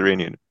the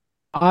Mediterranean.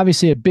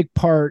 Obviously, a big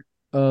part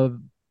of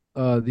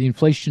the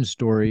inflation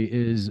story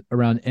is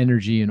around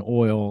energy and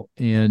oil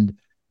and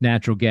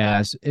natural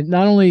gas. And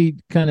not only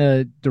kind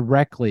of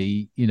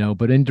directly,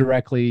 but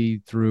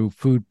indirectly through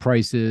food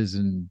prices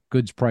and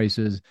goods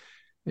prices.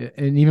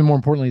 And even more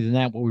importantly than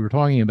that, what we were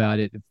talking about,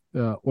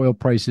 oil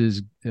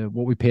prices,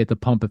 what we pay at the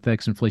pump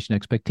affects inflation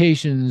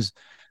expectations,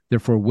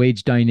 therefore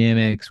wage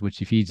dynamics, which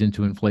feeds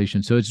into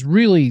inflation. So it's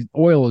really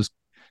oil is,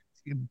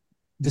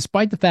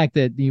 despite the fact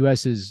that the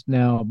U.S. is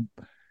now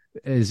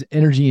as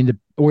energy into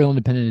oil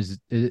independent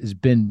has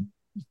been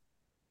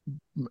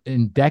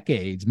in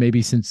decades,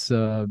 maybe since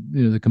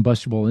the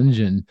combustible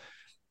engine,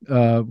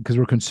 because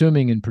we're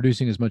consuming and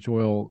producing as much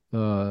oil.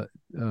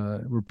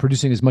 We're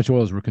producing as much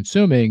oil as we're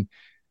consuming.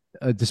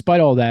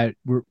 Despite all that,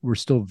 we're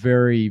still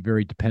very,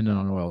 very dependent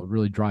on oil. It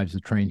really drives the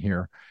train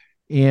here.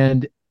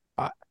 And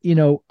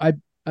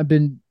I've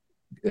been,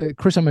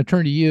 Chris, I'm going to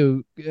turn to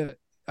you.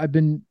 I've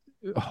been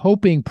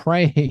hoping,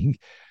 praying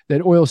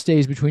that oil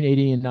stays between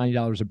 $80 and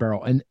 $90 a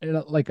barrel. And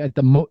like at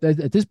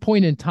this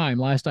point in time,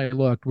 last I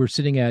looked, we're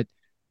sitting at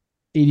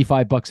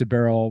 $85 a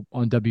barrel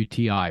on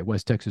WTI,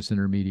 West Texas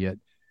Intermediate.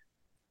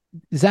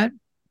 Is that,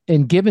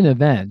 and given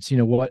events,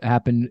 what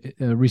happened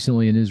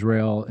recently in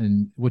Israel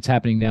and what's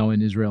happening now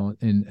in Israel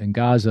and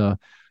Gaza,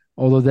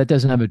 although that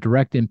doesn't have a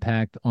direct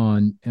impact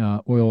on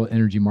oil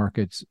energy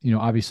markets.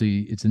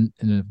 Obviously it's in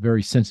a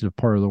very sensitive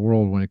part of the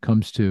world when it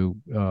comes to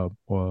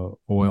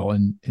oil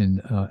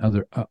and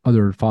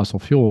other fossil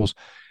fuels.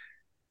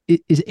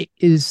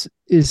 Is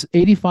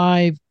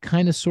 85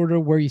 kind of sort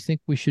of where you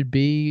think we should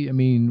be? I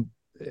mean,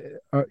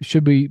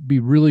 should we be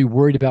really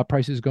worried about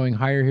prices going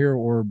higher here,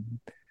 or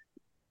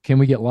can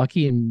we get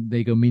lucky and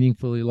they go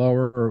meaningfully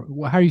lower?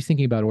 Or how are you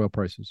thinking about oil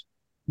prices?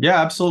 Yeah,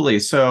 absolutely.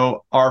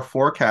 So our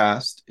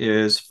forecast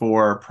is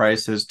for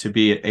prices to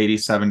be at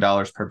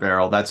 $87 per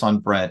barrel. That's on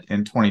Brent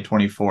in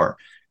 2024.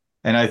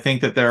 And I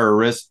think that there are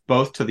risks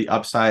both to the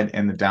upside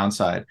and the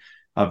downside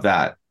of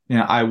that.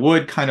 I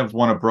would kind of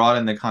want to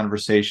broaden the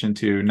conversation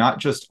to not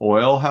just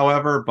oil,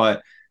 however,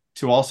 but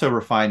to also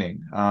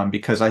refining,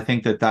 because I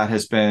think that that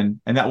has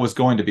been, and that was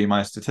going to be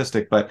my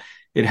statistic, but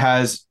it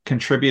has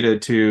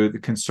contributed to the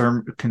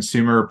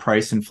consumer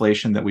price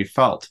inflation that we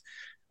felt.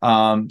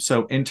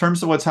 So in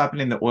terms of what's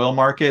happening in the oil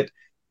market,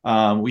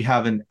 we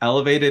have an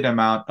elevated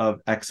amount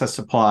of excess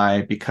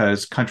supply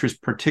because countries,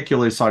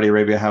 particularly Saudi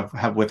Arabia,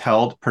 have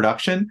withheld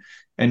production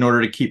in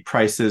order to keep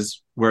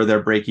prices where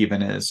their break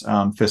even is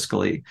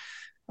fiscally.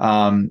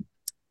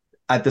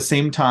 At the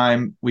same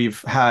time,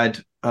 we've had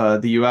the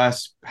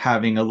U.S.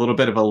 having a little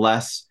bit of a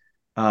less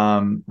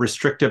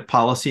restrictive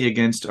policy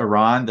against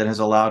Iran that has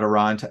allowed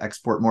Iran to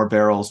export more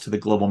barrels to the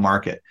global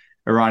market.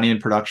 Iranian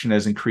production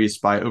has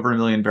increased by over 1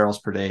 million barrels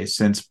per day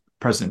since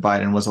President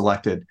Biden was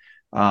elected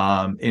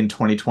in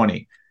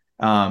 2020.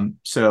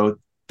 So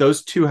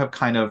those two have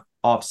kind of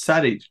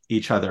offset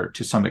each other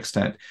to some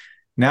extent.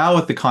 Now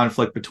with the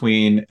conflict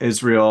between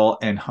Israel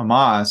and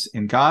Hamas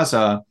in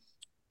Gaza,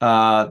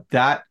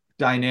 that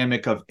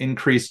dynamic of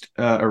increased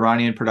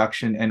Iranian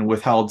production and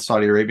withheld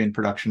Saudi Arabian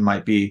production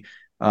might be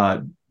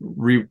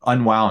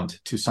unwound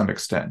to some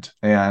extent.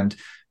 And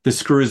the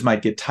screws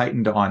might get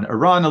tightened on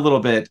Iran a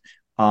little bit.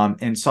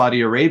 In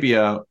Saudi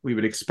Arabia, we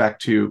would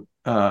expect to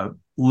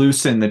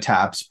loosen the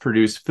taps,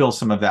 fill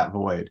some of that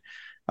void.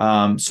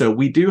 So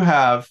we do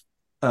have,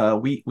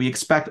 we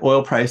expect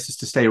oil prices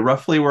to stay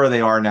roughly where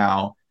they are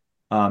now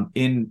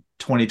in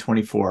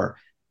 2024.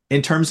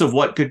 In terms of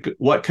what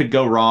could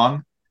go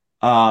wrong,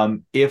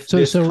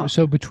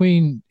 so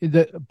between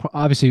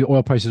obviously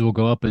oil prices will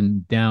go up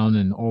and down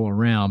and all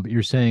around, but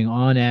you're saying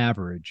on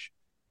average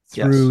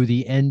through yes.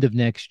 the end of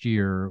next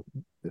year,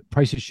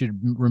 prices should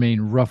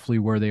remain roughly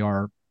where they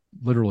are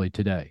literally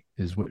today,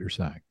 is what you're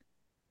saying.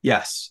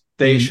 Yes,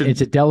 they should.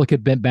 It's a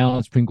delicate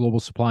balance between global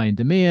supply and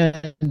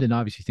demand, and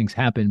obviously things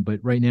happen, but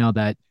right now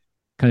that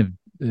kind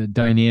of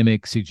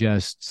dynamic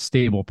suggests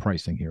stable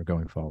pricing here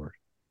going forward.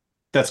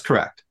 That's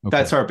correct. Okay.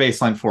 That's our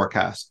baseline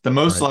forecast. The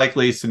most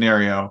likely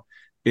scenario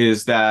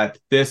is that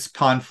this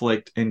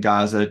conflict in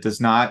Gaza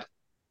does not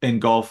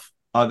engulf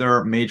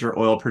other major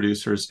oil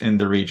producers in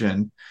the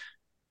region.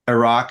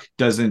 Iraq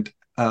doesn't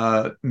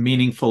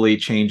meaningfully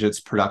change its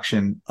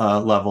production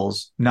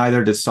levels.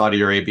 Neither does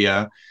Saudi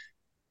Arabia.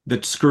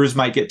 The screws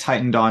might get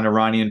tightened on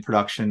Iranian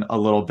production a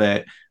little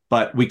bit,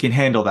 but we can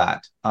handle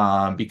that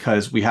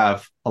because we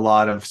have a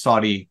lot of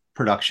Saudi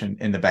production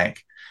in the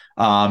bank,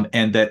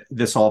 and that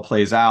this all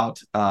plays out,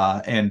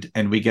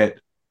 and we get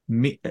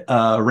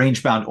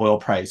range-bound oil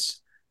price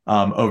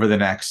over the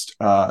next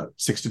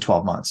 6 to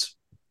 12 months.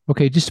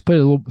 Okay, just to put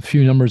a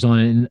few numbers on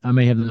it, and I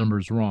may have the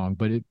numbers wrong,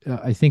 but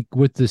I think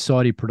with the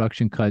Saudi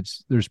production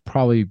cuts, there's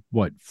probably,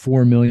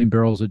 4 million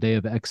barrels a day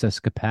of excess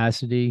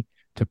capacity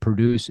to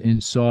produce in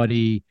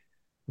Saudi,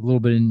 a little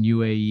bit in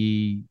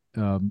UAE,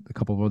 a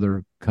couple of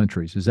other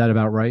countries. Is that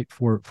about right?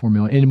 4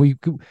 million. And we,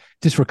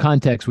 just for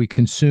context, we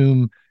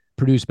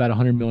produce about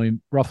 100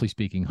 million, roughly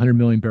speaking, 100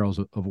 million barrels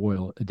of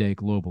oil a day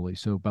globally.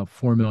 So about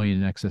 4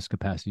 million in excess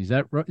capacity. Is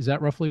that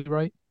roughly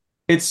right?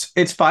 It's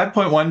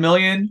 5.1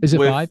 million. Is it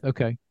 5?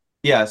 Okay.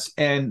 Yes,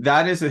 and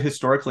that is a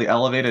historically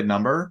elevated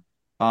number.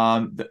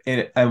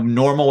 In a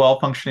normal,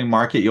 well-functioning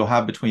market, you'll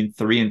have between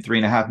 3 and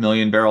 3.5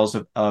 million barrels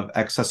of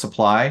excess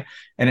supply.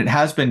 And it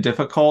has been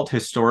difficult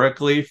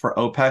historically for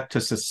OPEC to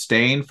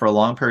sustain for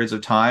long periods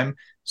of time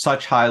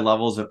such high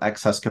levels of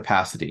excess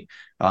capacity.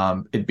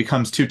 It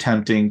becomes too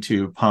tempting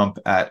to pump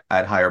at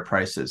higher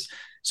prices.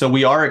 So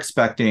we are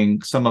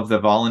expecting some of the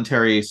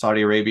voluntary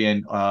Saudi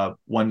Arabian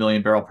 1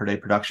 million barrel per day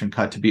production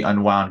cut to be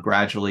unwound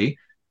gradually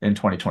in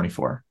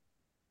 2024.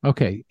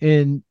 Okay.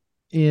 And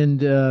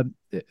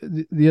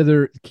the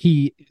other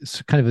key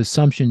kind of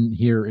assumption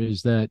here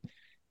is that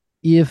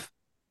if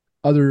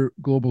other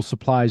global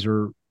supplies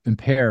are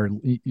impaired,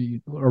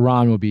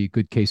 Iran will be a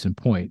good case in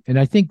point. And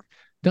I think,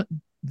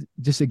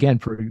 just again,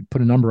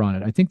 put a number on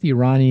it, I think the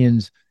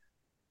Iranians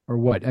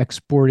are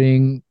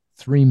exporting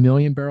 3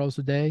 million barrels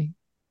a day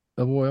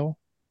of oil?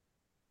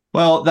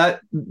 Well,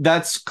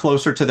 that's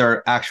closer to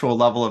their actual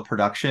level of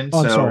production.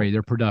 Oh, I'm sorry,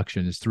 their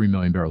production is 3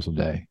 million barrels a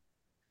day.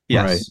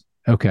 Yes. Right.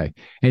 Okay.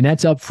 And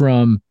that's up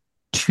from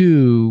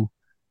 2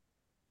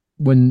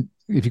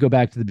 if you go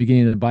back to the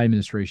beginning of the Biden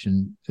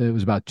administration, it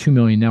was about 2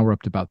 million. Now we're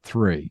up to about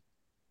 3.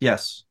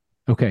 Yes.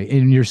 Okay.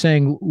 And you're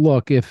saying,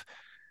 look, if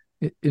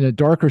in a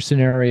darker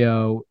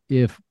scenario,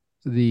 if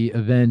the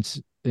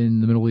events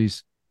in the Middle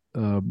East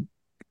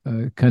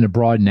kind of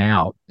broaden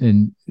out,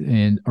 and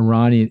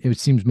Iranian, it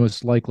seems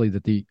most likely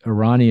that the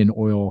Iranian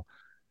oil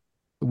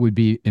would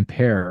be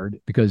impaired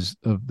because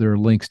of their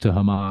links to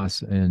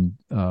Hamas and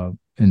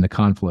in the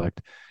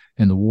conflict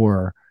and the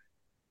war,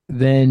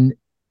 then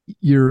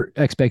your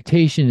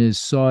expectation is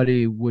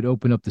Saudi would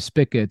open up the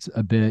spigots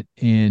a bit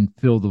and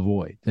fill the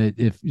void. That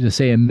if,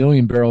 say, 1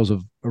 million barrels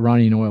of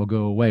Iranian oil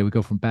go away, we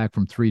go back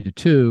from 3 to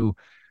 2.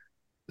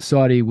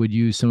 Saudi would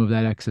use some of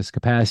that excess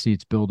capacity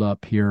it's built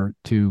up here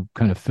to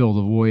kind of fill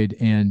the void,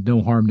 and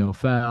no harm, no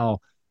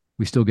foul.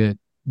 We still get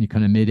you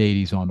kind of mid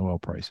 80s on oil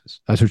prices.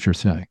 That's what you're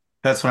saying.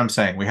 That's what I'm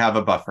saying. We have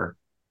a buffer.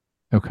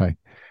 Okay.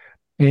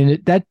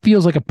 And that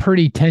feels like a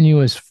pretty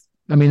tenuous,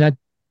 I mean, that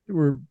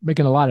we're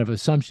making a lot of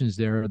assumptions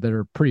there that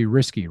are pretty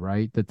risky,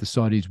 right? That the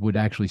Saudis would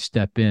actually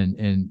step in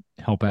and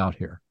help out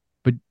here.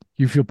 But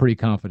you feel pretty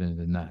confident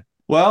in that.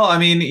 Well, I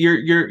mean,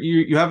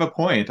 you have a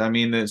point. I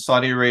mean, the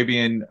Saudi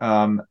Arabian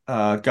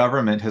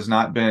government has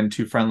not been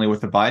too friendly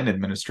with the Biden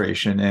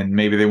administration, and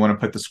maybe they want to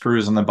put the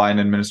screws on the Biden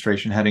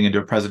administration heading into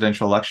a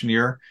presidential election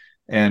year,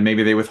 and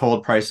maybe they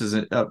withhold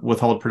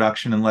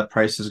production and let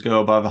prices go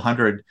above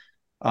 100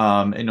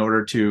 in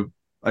order to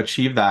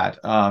achieve that.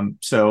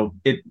 So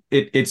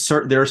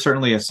there are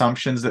certainly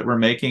assumptions that we're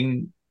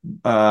making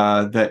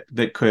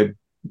that could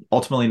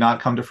ultimately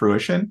not come to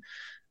fruition.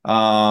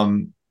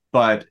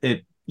 But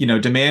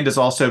demand is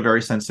also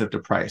very sensitive to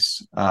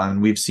price.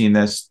 We've seen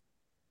this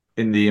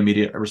in the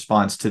immediate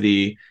response to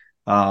the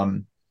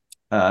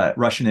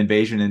Russian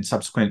invasion and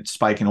subsequent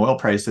spike in oil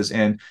prices,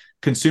 and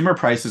consumer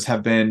prices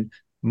have been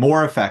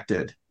more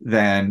affected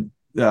than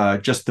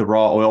just the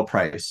raw oil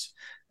price.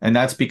 And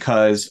that's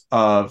because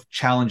of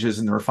challenges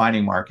in the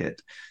refining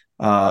market.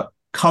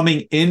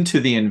 Coming into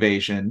the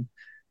invasion,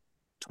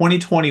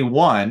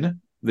 2021,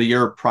 the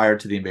year prior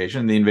to the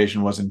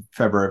invasion was in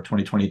February of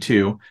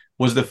 2022,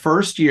 was the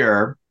first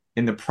year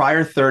in the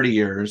prior 30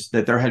 years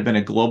that there had been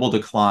a global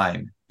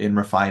decline in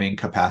refining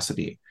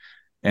capacity.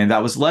 And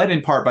that was led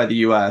in part by the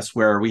US,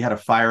 where we had a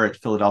fire at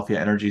Philadelphia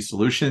Energy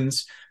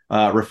Solutions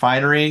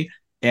refinery.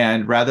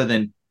 And rather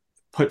than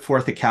put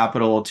forth the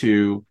capital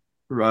to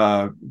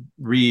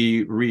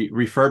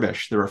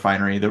refurbish the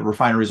refinery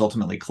is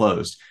ultimately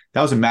closed.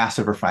 That was a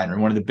massive refinery,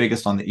 one of the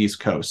biggest on the East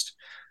Coast.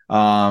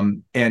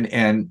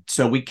 And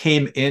so we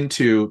came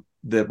into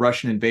the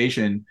Russian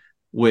invasion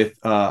with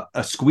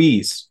a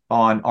squeeze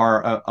on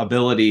our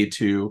ability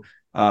to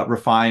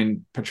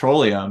refine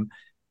petroleum.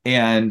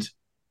 And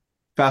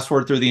fast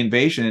forward through the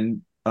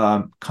invasion,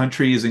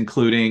 countries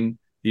including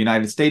the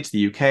United States,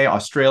 the UK,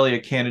 Australia,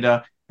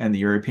 Canada, and the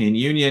European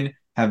Union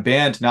have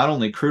banned not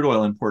only crude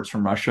oil imports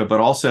from Russia, but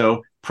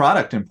also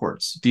product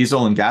imports,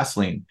 diesel and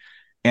gasoline.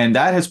 And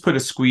that has put a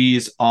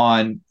squeeze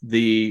on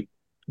the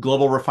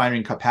global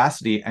refining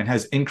capacity and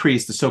has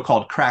increased the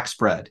so-called crack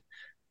spread,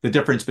 the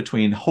difference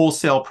between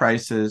wholesale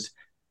prices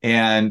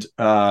and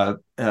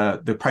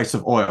the price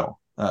of oil,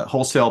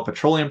 wholesale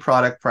petroleum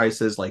product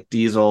prices like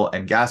diesel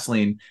and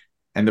gasoline,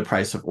 and the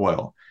price of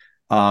oil.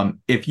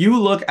 If you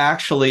look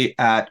actually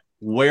at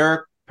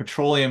where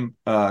petroleum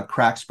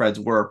crack spreads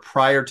were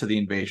prior to the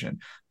invasion,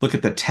 look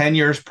at the 10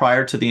 years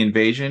prior to the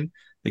invasion,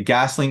 the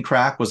gasoline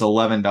crack was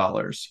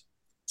 $11.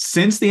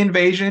 Since the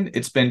invasion,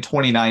 it's been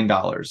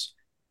 $29.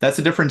 That's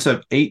a difference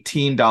of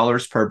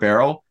 $18 per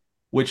barrel,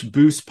 which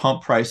boosts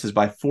pump prices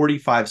by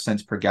 45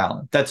 cents per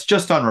gallon. That's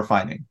just on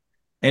refining.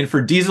 And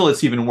for diesel,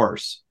 it's even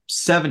worse,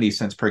 70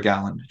 cents per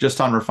gallon, just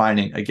on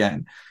refining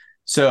again.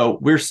 So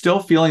we're still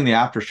feeling the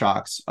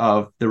aftershocks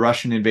of the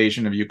Russian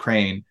invasion of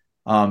Ukraine.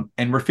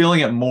 And we're feeling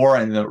it more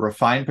in the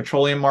refined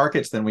petroleum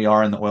markets than we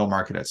are in the oil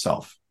market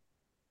itself.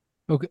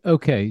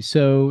 Okay.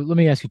 So let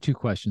me ask you two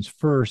questions.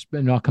 First,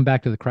 and I'll come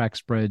back to the crack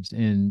spreads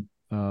and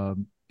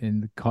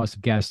the cost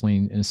of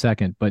gasoline in a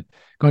second. But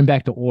going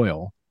back to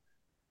oil,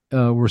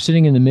 we're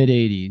sitting in the mid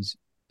 80s.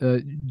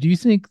 Do you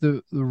think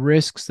the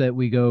risks that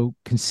we go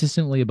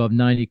consistently above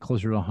 90,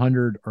 closer to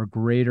 100, are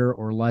greater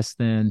or less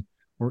than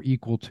or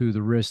equal to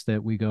the risk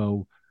that we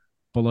go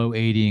below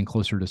 80 and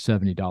closer to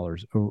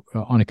 $70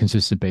 on a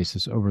consistent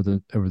basis over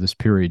this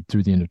period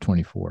through the end of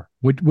 24?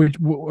 Which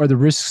are the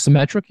risks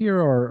symmetric here,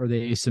 or are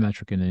they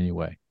asymmetric in any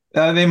way?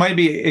 They might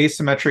be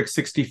asymmetric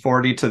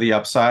 60-40 to the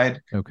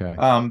upside. Okay.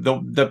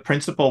 The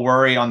principal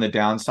worry on the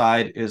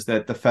downside is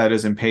that the Fed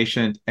is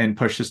impatient and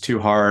pushes too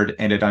hard,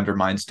 and it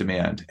undermines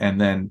demand.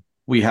 And then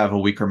we have a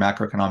weaker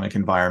macroeconomic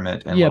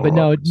environment. And but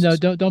no,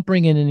 don't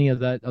bring in any of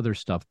that other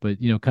stuff. But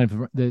kind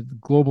of the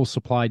global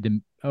supply.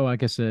 I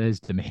guess it is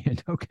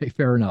demand. Okay,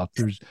 fair enough.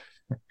 There's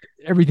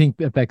everything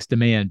affects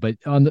demand, but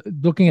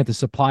looking at the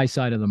supply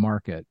side of the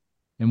market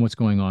and what's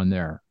going on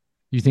there,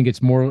 you think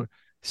it's more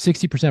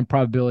 60%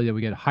 probability that we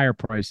get higher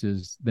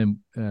prices than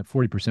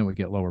 40% we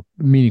get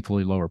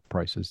meaningfully lower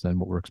prices than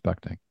what we're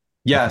expecting?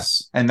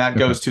 Yes, and that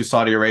goes to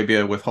Saudi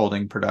Arabia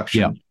withholding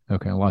production. Yeah.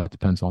 Okay, a lot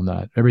depends on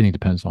that. Everything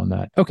depends on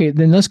that. Okay,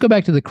 then let's go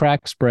back to the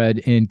crack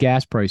spread and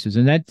gas prices,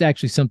 and that's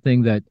actually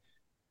something that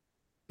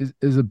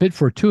is a bit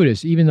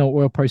fortuitous. Even though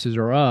oil prices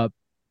are up,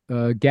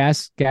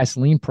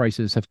 gasoline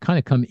prices have kind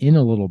of come in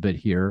a little bit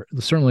here,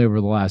 certainly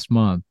over the last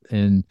month.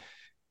 And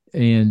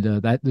and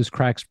that those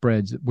crack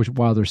spreads, which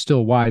while they're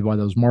still wide, while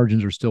those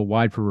margins are still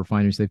wide for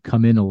refineries, they've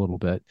come in a little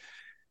bit.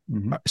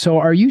 Mhm. So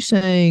are you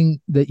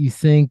saying that you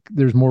think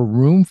there's more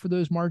room for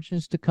those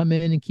margins to come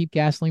in and keep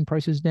gasoline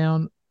prices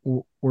down,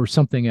 or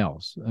something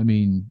else? I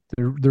mean,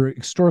 they're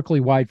historically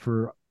wide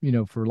for,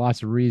 for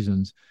lots of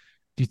reasons.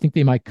 Do you think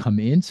they might come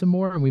in some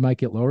more and we might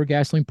get lower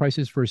gasoline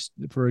prices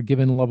for a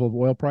given level of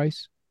oil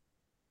price?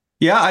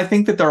 Yeah, I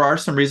think that there are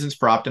some reasons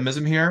for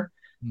optimism here.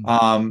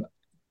 Hmm.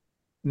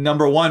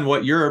 Number one,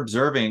 what you're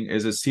observing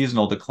is a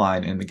seasonal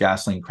decline in the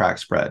gasoline crack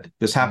spread.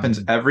 This happens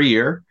Hmm. every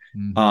year.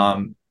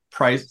 Hmm.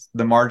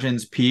 The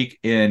margins peak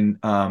in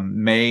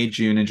May,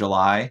 June, and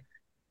July.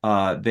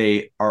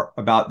 The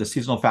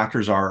seasonal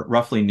factors are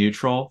roughly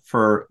neutral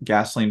for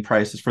gasoline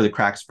prices for the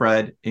crack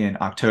spread in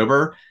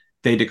October.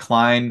 They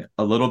decline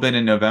a little bit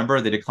in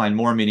November. They decline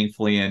more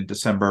meaningfully in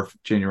December,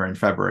 January, and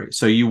February.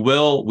 So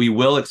we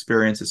will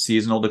experience a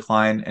seasonal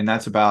decline, and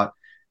that's about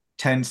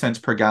 10 cents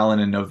per gallon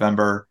in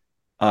November,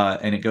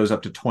 and it goes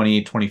up to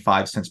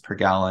 25 cents per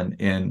gallon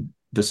in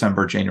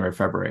December, January,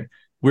 February.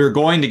 We're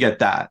going to get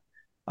that.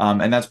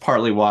 And that's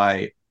partly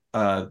why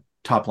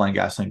top line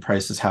gasoline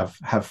prices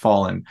have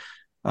fallen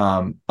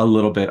a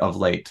little bit of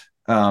late.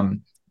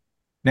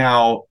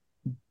 Now,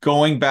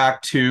 going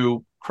back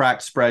to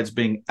crack spreads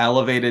being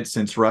elevated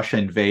since Russia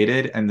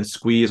invaded and the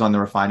squeeze on the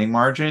refining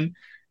margin,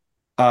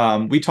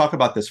 we talk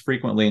about this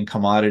frequently in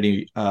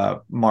commodity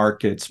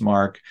markets,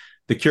 Mark.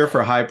 The cure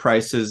for high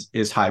prices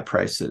is high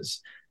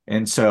prices.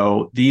 And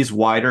so these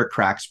wider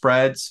crack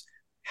spreads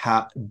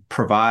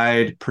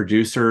provide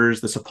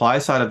producers, the supply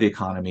side of the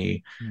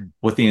economy,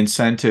 with the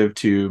incentive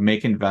to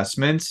make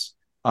investments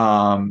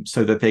so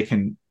that they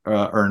can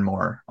earn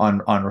more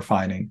on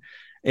refining.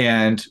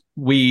 And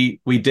we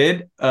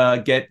did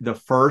get the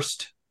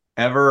first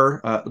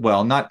ever,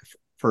 well, not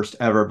first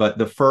ever, but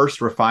the first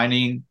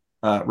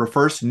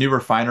first new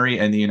refinery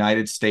in the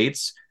United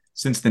States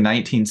since the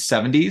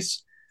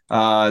 1970s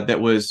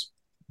that was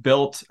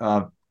built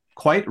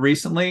quite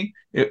recently.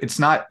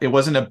 It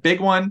wasn't a big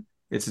one.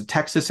 It's a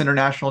Texas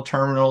International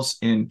Terminals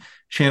in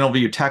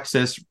Channelview,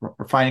 Texas.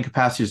 Refining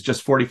capacity is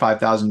just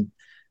 45,000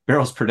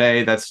 barrels per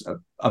day. That's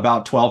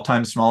about 12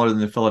 times smaller than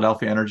the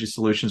Philadelphia Energy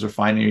Solutions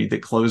refinery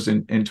that closed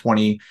in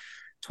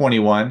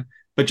 2021.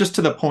 But just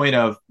to the point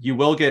of, you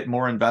will get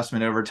more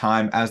investment over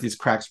time as these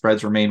crack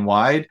spreads remain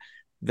wide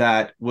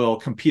that will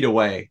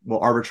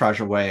arbitrage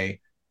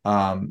away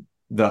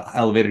the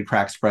elevated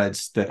crack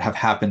spreads that have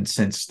happened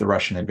since the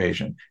Russian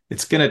invasion.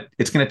 It's gonna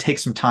take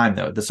some time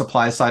though. The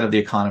supply side of the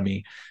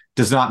economy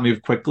does not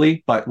move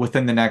quickly, but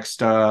within the next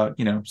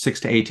 6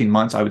 to 18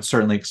 months, I would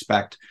certainly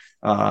expect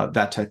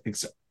that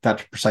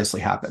to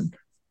precisely happen.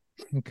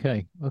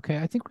 Okay.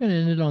 I think we're going to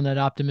end it on that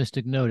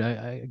optimistic note.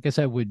 I guess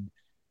I would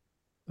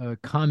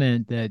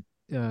comment that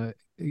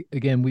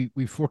again,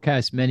 we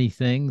forecast many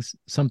things.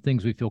 Some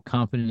things we feel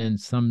confident in,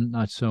 some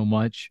not so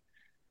much.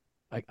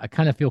 I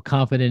kind of feel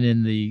confident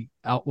in the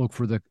outlook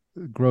for the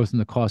growth in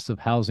the cost of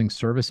housing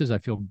services. I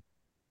feel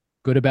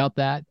good about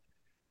that.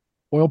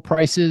 Oil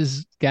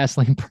prices,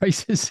 gasoline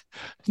prices,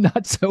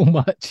 not so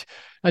much.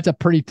 That's a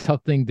pretty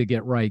tough thing to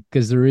get right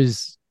because there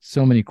is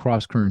so many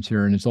cross currents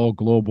here, and it's all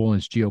global and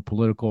it's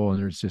geopolitical,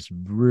 and it's just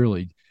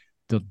really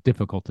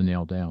difficult to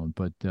nail down.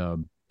 But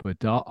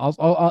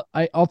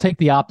I'll take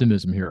the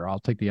optimism here. I'll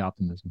take the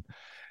optimism.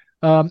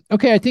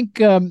 Okay, I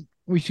think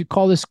we should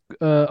call this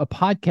a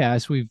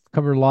podcast. We've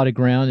covered a lot of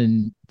ground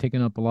and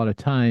taken up a lot of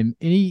time.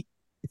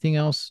 Anything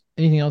else?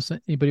 Anything else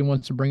that anybody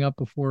wants to bring up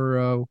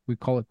before we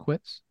call it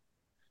quits?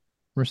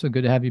 Marissa,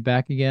 good to have you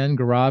back again.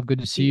 Gaurav, good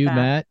to see you. Back.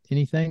 Matt,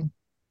 anything?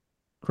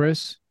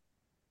 Chris?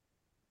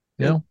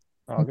 No?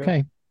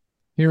 Okay.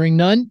 Hearing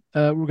none,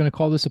 we're going to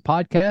call this a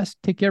podcast.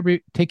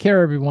 Take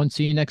care, everyone.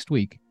 See you next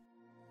week.